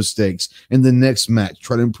those mistakes. And the next match,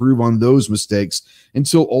 try to improve on those mistakes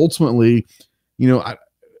until ultimately,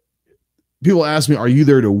 people ask me, are you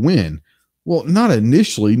there to win? Well, not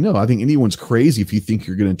initially. No, I think anyone's crazy if you think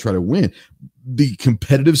you're going to try to win. The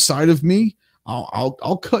competitive side of me,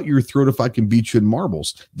 I'll cut your throat if I can beat you in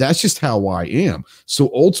marbles. That's just how I am. So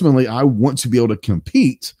ultimately, I want to be able to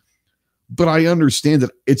compete, but I understand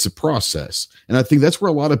that it's a process. And I think that's where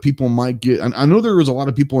a lot of people might get. I know there is a lot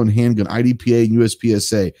of people in handgun, IDPA and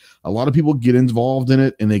USPSA. A lot of people get involved in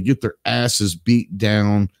it and they get their asses beat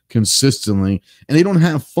down consistently and they don't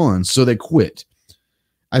have fun. So they quit.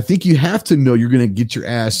 I think you have to know you're going to get your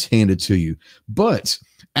ass handed to you, but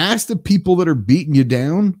ask the people that are beating you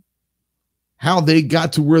down how they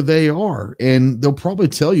got to where they are. And they'll probably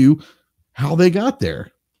tell you how they got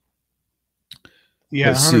there. Yeah.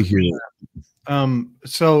 Let's see here. And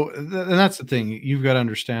that's the thing you've got to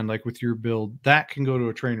understand, like with your build, that can go to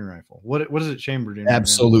a training rifle. What is it chambered in?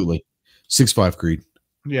 Absolutely. Right 6.5 Creed.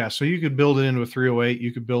 Yeah. So you could build it into a 308.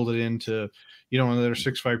 You could build it into, another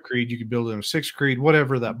 6.5 Creed. You could build it in a 6 Creed,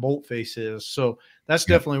 whatever that bolt face is. So that's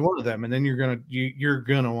definitely one of them. And then you're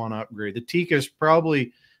gonna want to upgrade. The Tikka is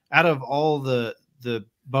probably, out of all the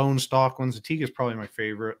bone stock ones, the Tikka is probably my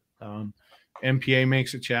favorite. MPA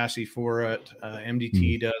makes a chassis for it.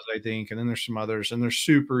 MDT does, I think. And then there's some others, and they're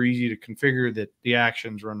super easy to configure, that the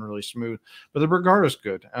actions run really smooth. But the Bergara is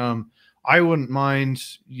good. I wouldn't mind,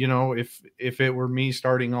 if it were me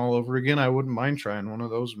starting all over again, I wouldn't mind trying one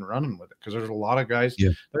of those and running with it, because there's a lot of guys.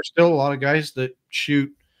 Yeah. There's still a lot of guys that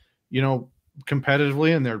shoot,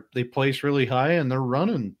 competitively, and they place really high, and they're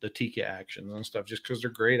running the Tikka actions and stuff just because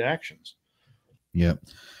they're great actions. Yep.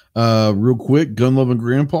 Real quick, Gun Loving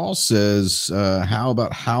Grandpa says, how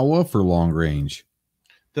about Howa for long range?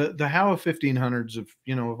 The Howa 1500s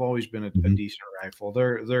have always been a decent rifle.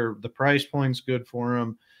 They're the price point's good for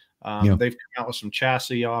them. They've come out with some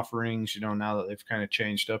chassis offerings, now that they've kind of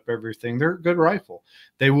changed up everything. They're a good rifle.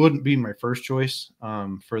 They wouldn't be my first choice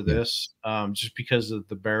for this, just because of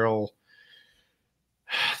the barrel.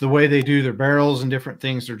 The way they do their barrels and different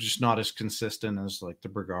things, they're just not as consistent as like the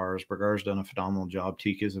Bergaras. Bergara's done a phenomenal job.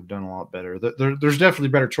 Tikkas have done a lot better. There's definitely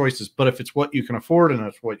better choices, but if it's what you can afford and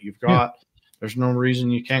it's what you've got, there's no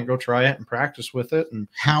reason you can't go try it and practice with it. And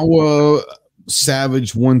how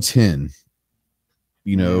Savage 110,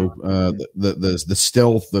 the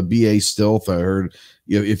stealth, the BA stealth, I heard,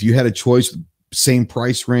 if you had a choice, same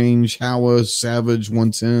price range, Howa Savage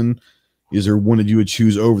 110, is there one that you would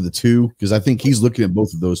choose over the two? Because I think he's looking at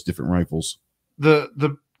both of those different rifles.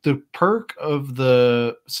 The perk of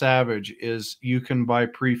the Savage is you can buy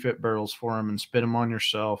pre-fit barrels for them and spit them on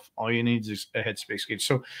yourself. All you need is a headspace gauge.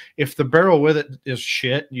 So if the barrel with it is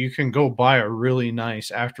shit, you can go buy a really nice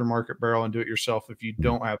aftermarket barrel and do it yourself if you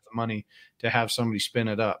don't have the money to have somebody spin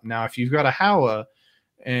it up. Now, if you've got a Howa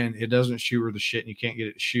and it doesn't shoot worth the shit and you can't get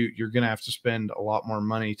it to shoot, you're going to have to spend a lot more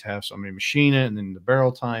money to have somebody machine it, and then the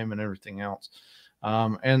barrel time and everything else.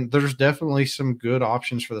 And there's definitely some good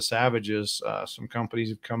options for the Savages. Some companies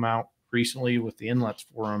have come out recently with the inlets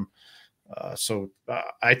for them. So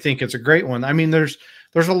I think it's a great one. I mean, there's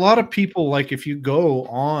a lot of people, like if you go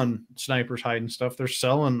on Sniper's Hide and stuff, they're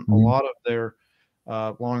selling a lot of their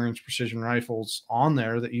long range precision rifles on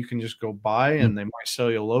there that you can just go buy, and they might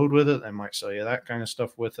sell you a load with it. They might sell you that kind of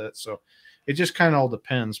stuff with it. So it just kind of all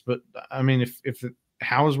depends. But I mean, if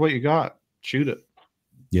how is what you got, shoot it.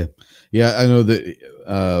 Yeah. I know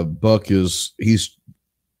that Buck he's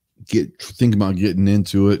thinking about getting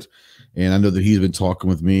into it, and I know that he's been talking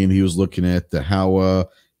with me, and he was looking at the Howa.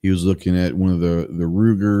 He was looking at one of the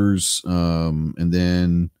Rugers, and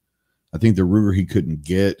then I think the Ruger he couldn't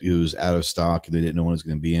get, it was out of stock. They didn't know when it was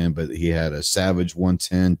going to be in, but he had a Savage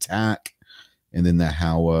 110 TAC, and then the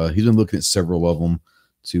Howa. He's been looking at several of them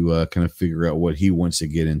to kind of figure out what he wants to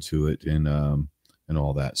get into it and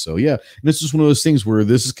all that. So yeah, and this is one of those things where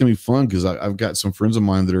this is going to be fun because I've got some friends of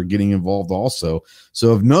mine that are getting involved also.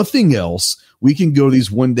 So if nothing else, we can go to these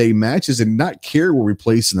one-day matches and not care where we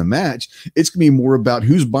place in the match. It's going to be more about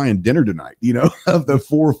who's buying dinner tonight. You know, of the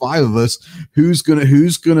 4 or 5 of us, who's gonna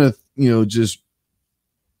just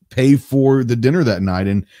pay for the dinner that night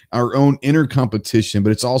and our own inner competition.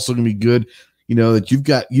 But it's also going to be good, you know, that you've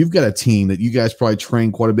got a team that you guys probably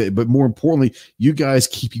train quite a bit, but more importantly, you guys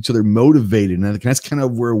keep each other motivated. And that's kind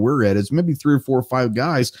of where we're at. It's maybe 3 or 4 or 5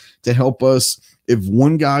 guys to help us. If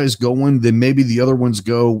one guy is going, then maybe the other ones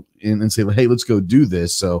go and say, hey, let's go do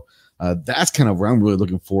this. So that's kind of what I'm really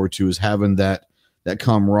looking forward to, is having that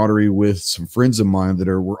camaraderie with some friends of mine that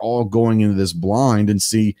we're all going into this blind and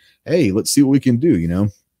see, hey, let's see what we can do, you know?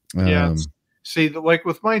 Yeah. See, like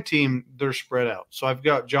with my team, they're spread out. So I've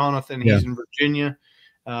got Jonathan. He's in Virginia.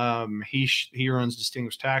 He runs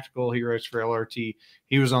Distinguished Tactical. He writes for LRT.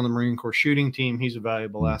 He was on the Marine Corps shooting team. He's a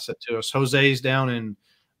valuable asset to us. Jose's down in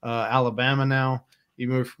Alabama now. He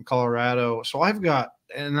moved from Colorado. So I've got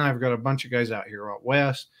a bunch of guys out here out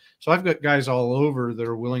west. So I've got guys all over that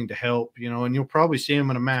are willing to help, you know, and you'll probably see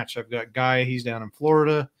him in a match. I've got Guy, he's down in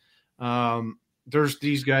Florida. There's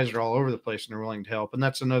these guys are all over the place and they're willing to help. And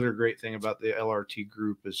that's another great thing about the LRT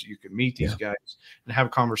group is you can meet these guys and have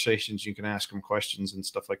conversations. You can ask them questions and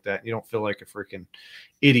stuff like that. You don't feel like a freaking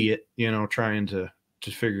idiot, you know, trying to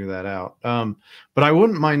figure that out. But I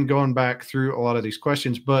wouldn't mind going back through a lot of these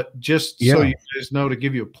questions, but just so you guys know, to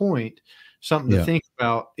give you a point, something to think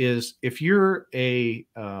about is if you're an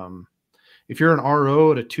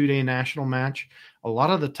RO at a 2-day national match, a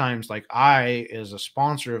lot of the times, like I, as a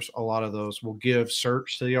sponsor of a lot of those, will give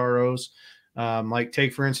certs to the ROs. Like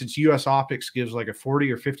take, for instance, US Optics gives like a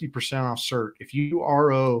 40 or 50% off cert. If you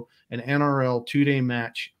RO an NRL 2-day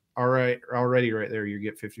match, already right there, you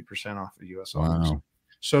get 50% off of US Optics.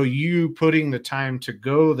 So you putting the time to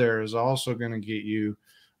go there is also going to get you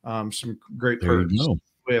some great perks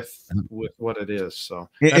with what it is. So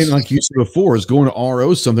and like you said before, is going to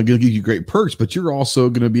RO something going to give you great perks, but you're also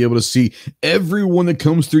going to be able to see everyone that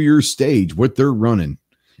comes through your stage, what they're running,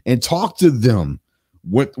 and talk to them.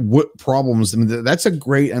 What problems? I mean, that's a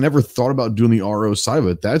great. I never thought about doing the RO side of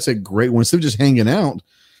it. That's a great one. Instead of just hanging out,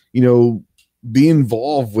 you know, be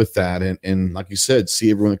involved with that, and like you said,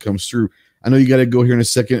 see everyone that comes through. I know you got to go here in a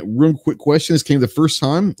second. Real quick question. This came the first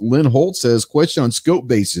time. Lynn Holt says, question on scope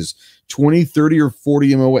bases, 20, 30, or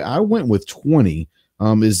 40 MOA. I went with 20.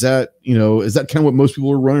 Is that kind of what most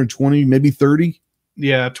people are running, 20, maybe 30?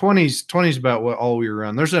 Yeah, 20's about what all we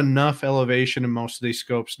run. There's enough elevation in most of these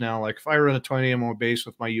scopes now. Like if I run a 20 MOA base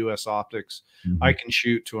with my US Optics, I can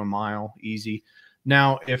shoot to a mile easy.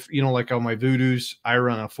 Now, if, you know, like on my Voodoos, I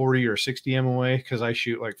run a 40 or 60 MOA because I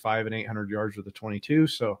shoot like 500 and 800 yards with a 22.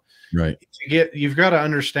 So you've got to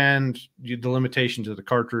understand the limitations of the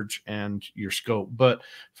cartridge and your scope. But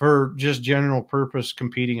for just general purpose,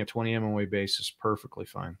 competing a 20 MOA base is perfectly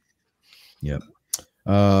fine. Yep.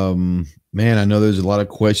 Man, I know there's a lot of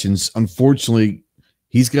questions. Unfortunately,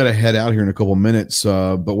 he's got to head out here in a couple of minutes.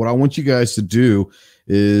 But what I want you guys to do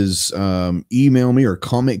is email me or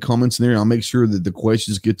comments in there. I'll make sure that the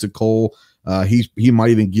questions get to Cole. He might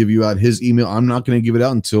even give you out his email. I'm not going to give it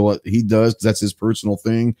out until he does, because that's his personal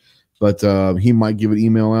thing. But he might give an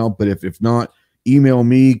email out. But if not, email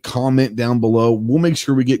me, comment down below. We'll make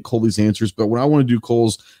sure we get Cole these answers. But what I want to do,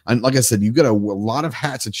 Cole's, and like I said, you've got a lot of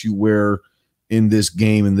hats that you wear in this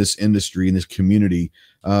game, in this industry, in this community.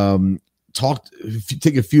 If you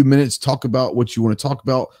take a few minutes, talk about what you want to talk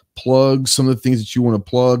about, plug some of the things that you want to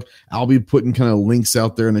plug. I'll be putting kind of links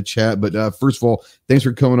out there in the chat. But first of all, thanks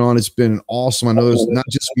for coming on. It's been awesome. I know there's not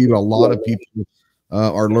just you, but a lot of people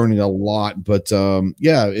are learning a lot. But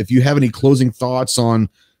yeah, if you have any closing thoughts on,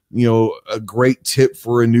 you know, a great tip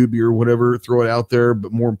for a newbie or whatever, throw it out there.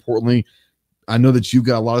 But more importantly, I know that you've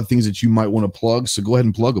got a lot of things that you might want to plug. So go ahead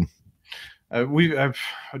and plug them.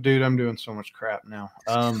 Dude, I'm doing so much crap now.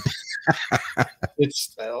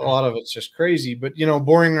 It's a lot of it's just crazy, but you know,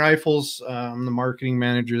 Boring Rifles, I'm the marketing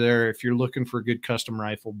manager there. If you're looking for a good custom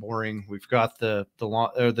rifle, Boring, we've got the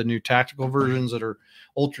new tactical versions that are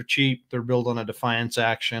ultra cheap. They're built on a Defiance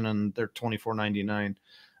action and they're $24.99.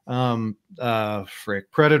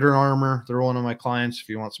 Predator Armor, they're one of my clients. If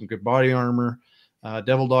you want some good body armor,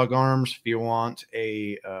 Devil Dog Arms, if you want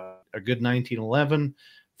a good 1911.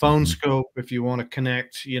 Phone scope, if you want to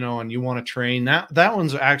connect, you know, and you want to train, that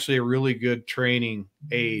one's actually a really good training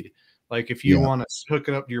aid. Like if you want to hook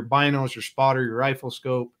it up to your binos, your spotter, your rifle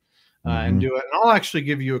scope, and do it. And I'll actually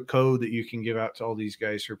give you a code that you can give out to all these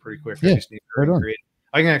guys here pretty quick. Yeah, I just need to create.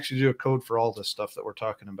 I can actually do a code for all this stuff that we're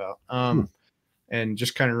talking about. And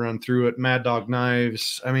just kind of run through it. Mad Dog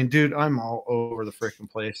Knives. I mean, dude, I'm all over the freaking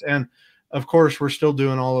place. And of course, we're still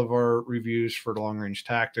doing all of our reviews for Long Range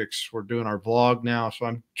Tactics. We're doing our vlog now. So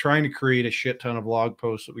I'm trying to create a shit ton of vlog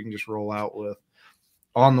posts that we can just roll out with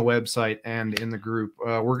on the website and in the group.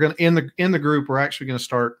 We're going to, in the group, we're actually going to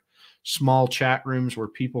start small chat rooms where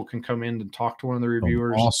people can come in and talk to one of the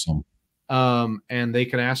reviewers. Oh, awesome. And they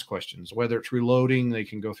can ask questions, whether it's reloading, they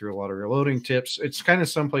can go through a lot of reloading tips. It's kind of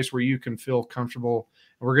someplace where you can feel comfortable.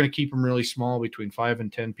 And we're going to keep them really small, between 5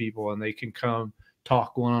 and 10 people, and they can come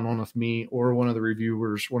talk one-on-one with me or one of the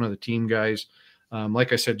reviewers, one of the team guys.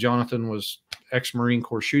 Like I said, Jonathan was ex-Marine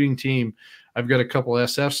Corps shooting team. I've got a couple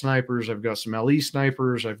SF snipers. I've got some LE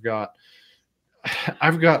snipers. I've got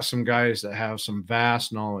some guys that have some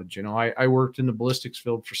vast knowledge. You know, I worked in the ballistics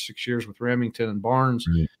field for 6 years with Remington and Barnes.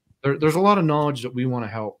 Right. There's a lot of knowledge that we want to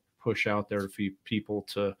help push out there for people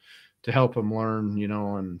to help them learn, you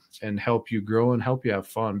know, and help you grow and help you have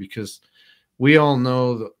fun, because we all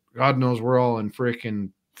know that God knows we're all in freaking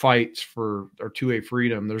fights for our 2A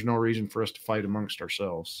freedom. There's no reason for us to fight amongst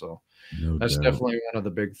ourselves. So that's definitely one of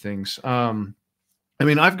the big things. I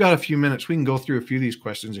mean, I've got a few minutes. We can go through a few of these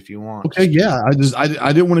questions if you want. Okay. Yeah.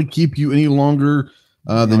 I didn't want to keep you any longer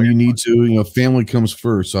than you need to. You know, family comes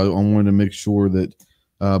first. So I wanted to make sure that,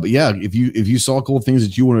 but yeah, if you saw a couple of things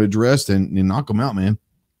that you want to address, then knock them out, man.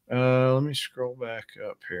 Let me scroll back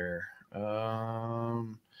up here.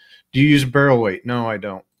 Do you use barrel weight? No, I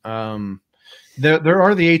don't. There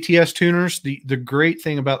are the ATS tuners. The great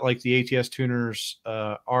thing about like the ATS tuners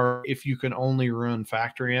are if you can only run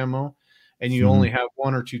factory ammo and you only have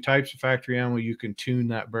 1 or 2 types of factory ammo, you can tune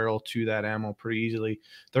that barrel to that ammo pretty easily.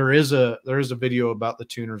 There is a video about the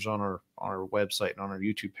tuners on our website and on our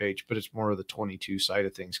YouTube page, but it's more of the 22 side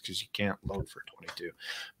of things because you can't load for 22.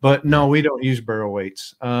 But no, we don't use barrel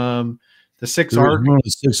weights. The 6 arc. The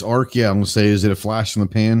 6 arc, yeah, I'm gonna say, is it a flash in the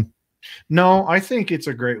pan? No, I think it's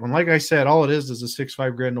a great one. Like I said, all it is a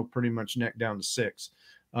 6.5 Grendel, pretty much neck down to 6.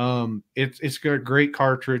 It's got a great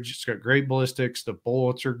cartridge. It's got great ballistics. The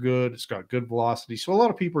bullets are good. It's got good velocity. So a lot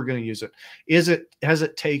of people are going to use it. Has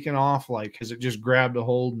it taken off? Like, has it just grabbed a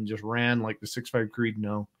hold and just ran like the 6.5 Creed?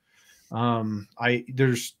 No.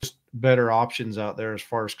 There's just better options out there as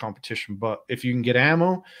far as competition. But if you can get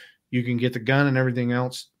ammo, you can get the gun and everything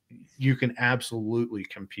else, you can absolutely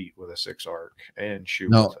compete with a 6 arc and shoot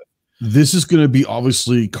with it. This is going to be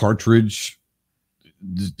obviously cartridge,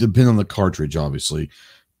 depend on the cartridge, obviously.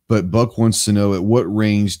 But Buck wants to know at what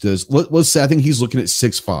range does, let's say, I think he's looking at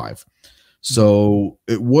 6.5. So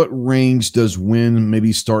at what range does wind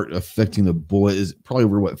maybe start affecting the bullet? Is it probably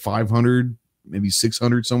over what, 500, maybe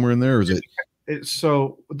 600, somewhere in there? Or is it?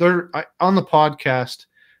 So on the podcast,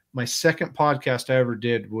 my second podcast I ever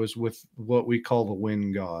did was with what we call the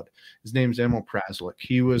Wind God. His name's Emil Praslik.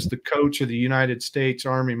 He was the coach of the United States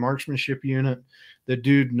Army Marksmanship Unit. The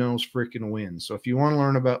dude knows freaking wind. So if you want to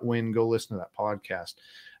learn about wind, go listen to that podcast.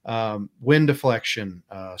 Wind deflection,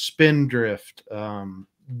 spin drift,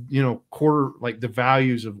 quarter, like the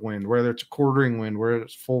values of wind, whether it's a quartering wind, whether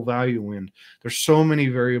it's full value wind. There's so many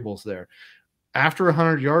variables there. After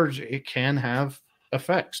 100 yards, it can have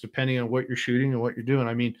effects depending on what you're shooting and what you're doing.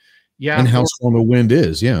 I mean, yeah, and how strong the wind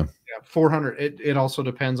is. Yeah, 400. It also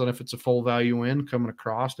depends on if it's a full value wind coming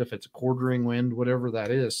across, if it's a quartering wind, whatever that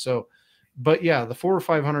is. So, but yeah, the 400 or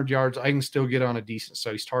 500 yards, I can still get on a decent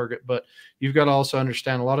sized target. But you've got to also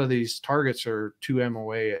understand a lot of these targets are 2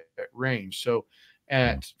 MOA at range. So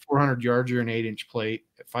at 400 yards, you're an 8-inch plate.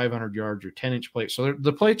 At 500 yards, you're 10-inch plate. So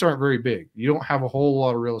the plates aren't very big. You don't have a whole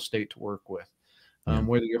lot of real estate to work with.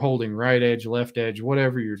 Whether you're holding right edge, left edge,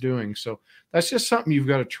 whatever you're doing. So that's just something you've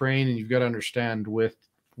got to train and you've got to understand with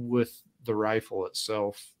the rifle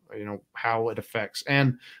itself, you know, how it affects.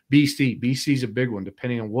 And BC is a big one,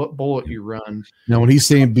 depending on what bullet you run. Now, when he's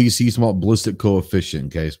saying BC, he's about ballistic coefficient, in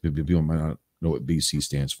case people might not know what BC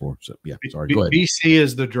stands for. So yeah, sorry, go ahead. BC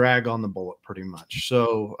is the drag on the bullet, pretty much.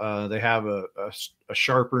 So they have a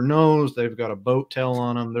sharper nose. They've got a boat tail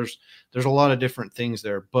on them. There's a lot of different things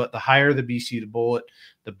there. But the higher the BC the bullet,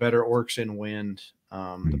 the better it works in wind.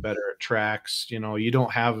 The better it tracks. You know, you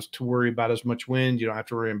don't have to worry about as much wind. You don't have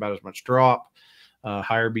to worry about as much drop.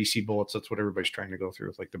 Higher BC bullets. That's what everybody's trying to go through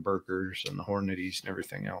with like the Berkers and the Hornetties and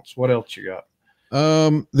everything else. What else you got?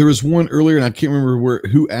 There was one earlier, and I can't remember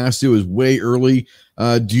who asked it. It was way early.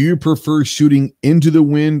 Do you prefer shooting into the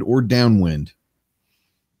wind or downwind?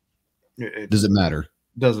 Does it matter?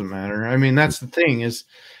 Doesn't matter. I mean, that's the thing is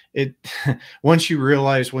once you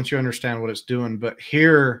understand what it's doing, but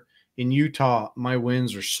here in Utah, my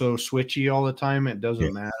winds are so switchy all the time. It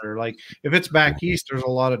doesn't matter. Like if it's back east, there's a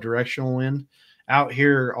lot of directional wind. Out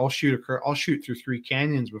here, I'll shoot through 3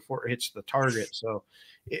 canyons before it hits the target. So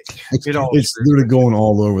it's literally going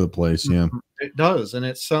all over the place. Yeah, it does. And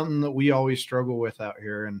it's something that we always struggle with out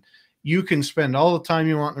here. And you can spend all the time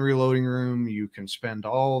you want in the reloading room. You can spend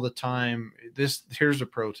all the time. Here's a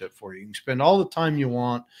pro tip for you. You can spend all the time you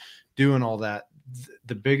want doing all that.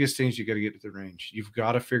 The biggest things you got to get to the range. You've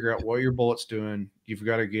got to figure out what your bullet's doing. You've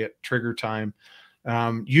got to get trigger time.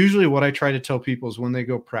 Usually what I try to tell people is when they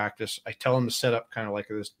go practice, I tell them to set up kind of like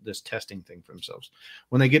this testing thing for themselves.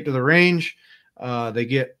 When they get to the range, they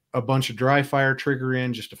get a bunch of dry fire trigger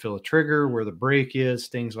in just to feel the trigger, where the break is,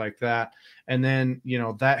 things like that. And then,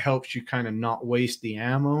 that helps you kind of not waste the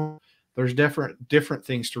ammo. There's different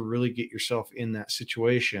things to really get yourself in that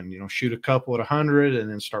situation. Shoot a couple at 100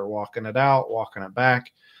 and then start walking it out, walking it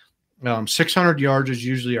back. 600 yards is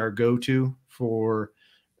usually our go-to for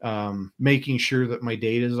making sure that my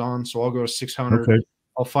data is on. So I'll go to 600. Okay.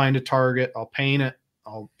 I'll find a target. I'll paint it.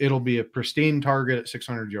 It'll be a pristine target at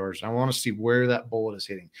 600 yards. I want to see where that bullet is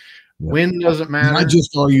hitting. Yeah. Wind doesn't matter. Not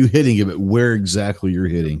just are you hitting it, but where exactly you're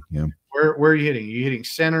hitting. Yeah. Where are you hitting? Are you hitting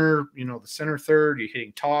center, the center third, you're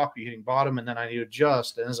hitting top, you're hitting bottom, and then I need to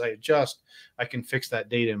adjust. And as I adjust, I can fix that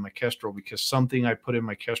data in my Kestrel because something I put in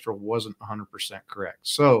my Kestrel wasn't 100% correct.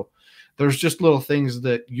 So there's just little things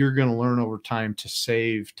that you're going to learn over time to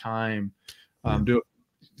save time.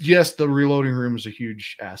 Yes, the reloading room is a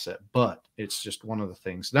huge asset, but it's just one of the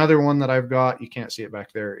things. Another one that I've got, you can't see it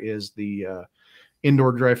back there, is the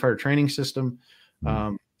indoor dry fire training system.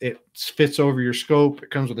 It fits over your scope. It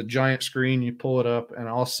comes with a giant screen. You pull it up, and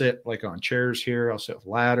I'll sit like on chairs here. I'll sit with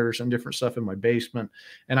ladders and different stuff in my basement,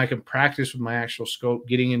 and I can practice with my actual scope,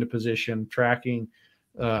 getting into position, tracking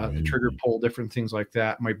the trigger pull, different things like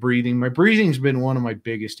that. My breathing's been one of my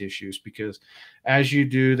biggest issues because as you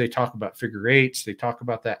do, they talk about figure eights. They talk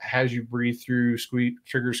about that as you breathe through,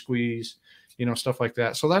 trigger squeeze, stuff like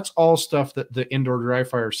that. So that's all stuff that the indoor dry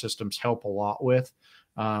fire systems help a lot with.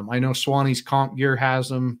 I know Swanee's Comp Gear has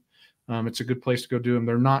them. It's a good place to go do them.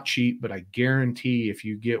 They're not cheap, but I guarantee if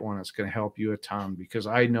you get one, it's going to help you a ton because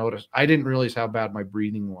I noticed, I didn't realize how bad my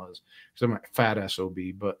breathing was because I'm a fat SOB,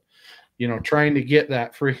 but trying to get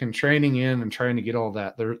that freaking training in and trying to get all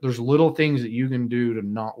that, there's little things that you can do to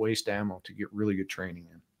not waste ammo to get really good training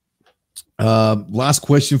in. Last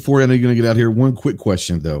question for you. I know you're going to get out here. One quick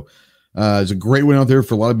question though. There's a great one out there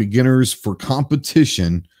for a lot of beginners for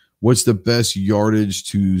competition. What's the best yardage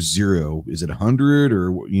to zero? Is it 100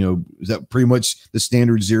 or, is that pretty much the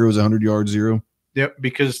standard zero is 100 yards zero? Yep,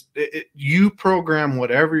 because you program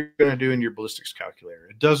whatever you're going to do in your ballistics calculator.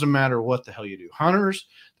 It doesn't matter what the hell you do. Hunters,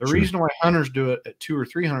 the reason why hunters do it at 200 or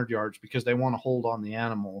 300 yards because they want to hold on the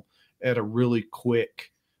animal at a really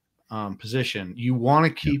quick position. You want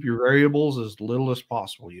to keep your variables as little as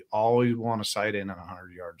possible. You always want to sight in at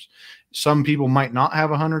 100 yards. Some people might not have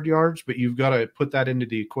 100 yards, but you've got to put that into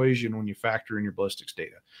the equation when you factor in your ballistics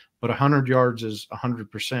data. But 100 yards is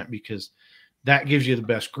 100% because that gives you the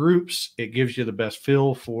best groups. It gives you the best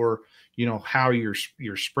feel for, how your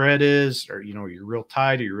spread is, or, you're real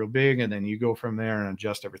tight or you're real big. And then you go from there and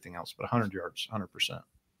adjust everything else. But 100 yards, 100%.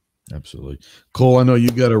 Absolutely. Cole, I know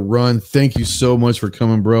you got to run. Thank you so much for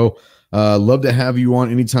coming, bro. Love to have you on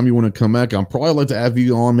anytime you want to come back. I'll probably like to have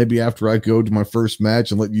you on maybe after I go to my first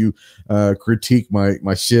match and let you critique my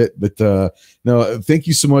shit. But no, thank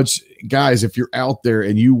you so much, guys. If you're out there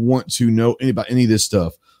and you want to know about any of this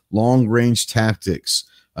stuff, Long Range Tactics.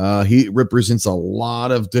 He represents a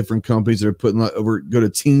lot of different companies that are putting over. Go to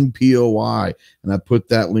Team POI, and I put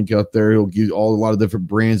that link up there. He'll give you a lot of different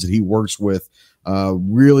brands that he works with.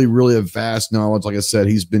 Really, really a vast knowledge. Like I said,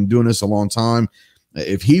 he's been doing this a long time.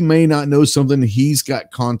 If he may not know something, he's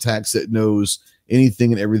got contacts that knows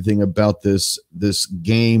anything and everything about this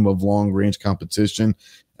game of long range competition.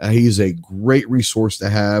 He's a great resource to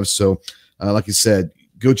have. So, like I said,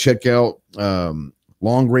 go check out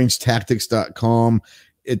longrangetactics.com.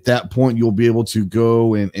 At that point, you'll be able to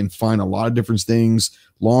go and find a lot of different things.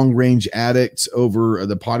 Long Range Addicts over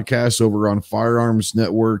the podcast over on Firearms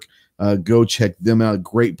Network. Go check them out.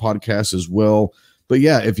 Great podcast as well. But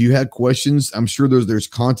yeah, if you had questions, I'm sure there's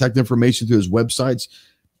contact information through his websites.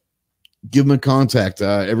 Give him a contact.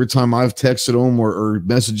 Every time I've texted him or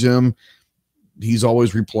messaged him, he's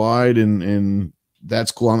always replied, and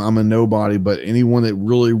that's cool. I'm a nobody, but anyone that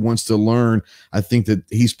really wants to learn, I think that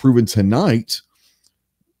he's proven tonight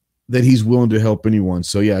that he's willing to help anyone.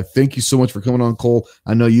 So yeah, thank you so much for coming on, Cole.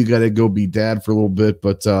 I know you got to go be dad for a little bit,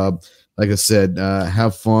 but like I said,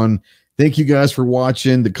 have fun. Thank you guys for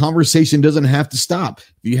watching. The conversation doesn't have to stop.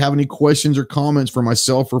 If you have any questions or comments for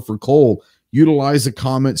myself or for Cole, utilize the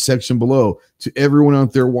comment section below. To everyone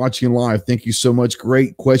out there watching live, thank you so much.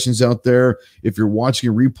 Great questions out there. If you're watching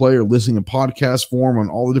a replay or listening in podcast form on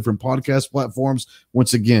all the different podcast platforms,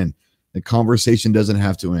 once again, the conversation doesn't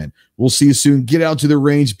have to end. We'll see you soon. Get out to the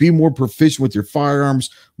range. Be more proficient with your firearms.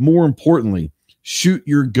 More importantly, shoot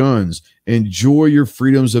your guns. Enjoy your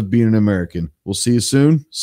freedoms of being an American. We'll see you soon.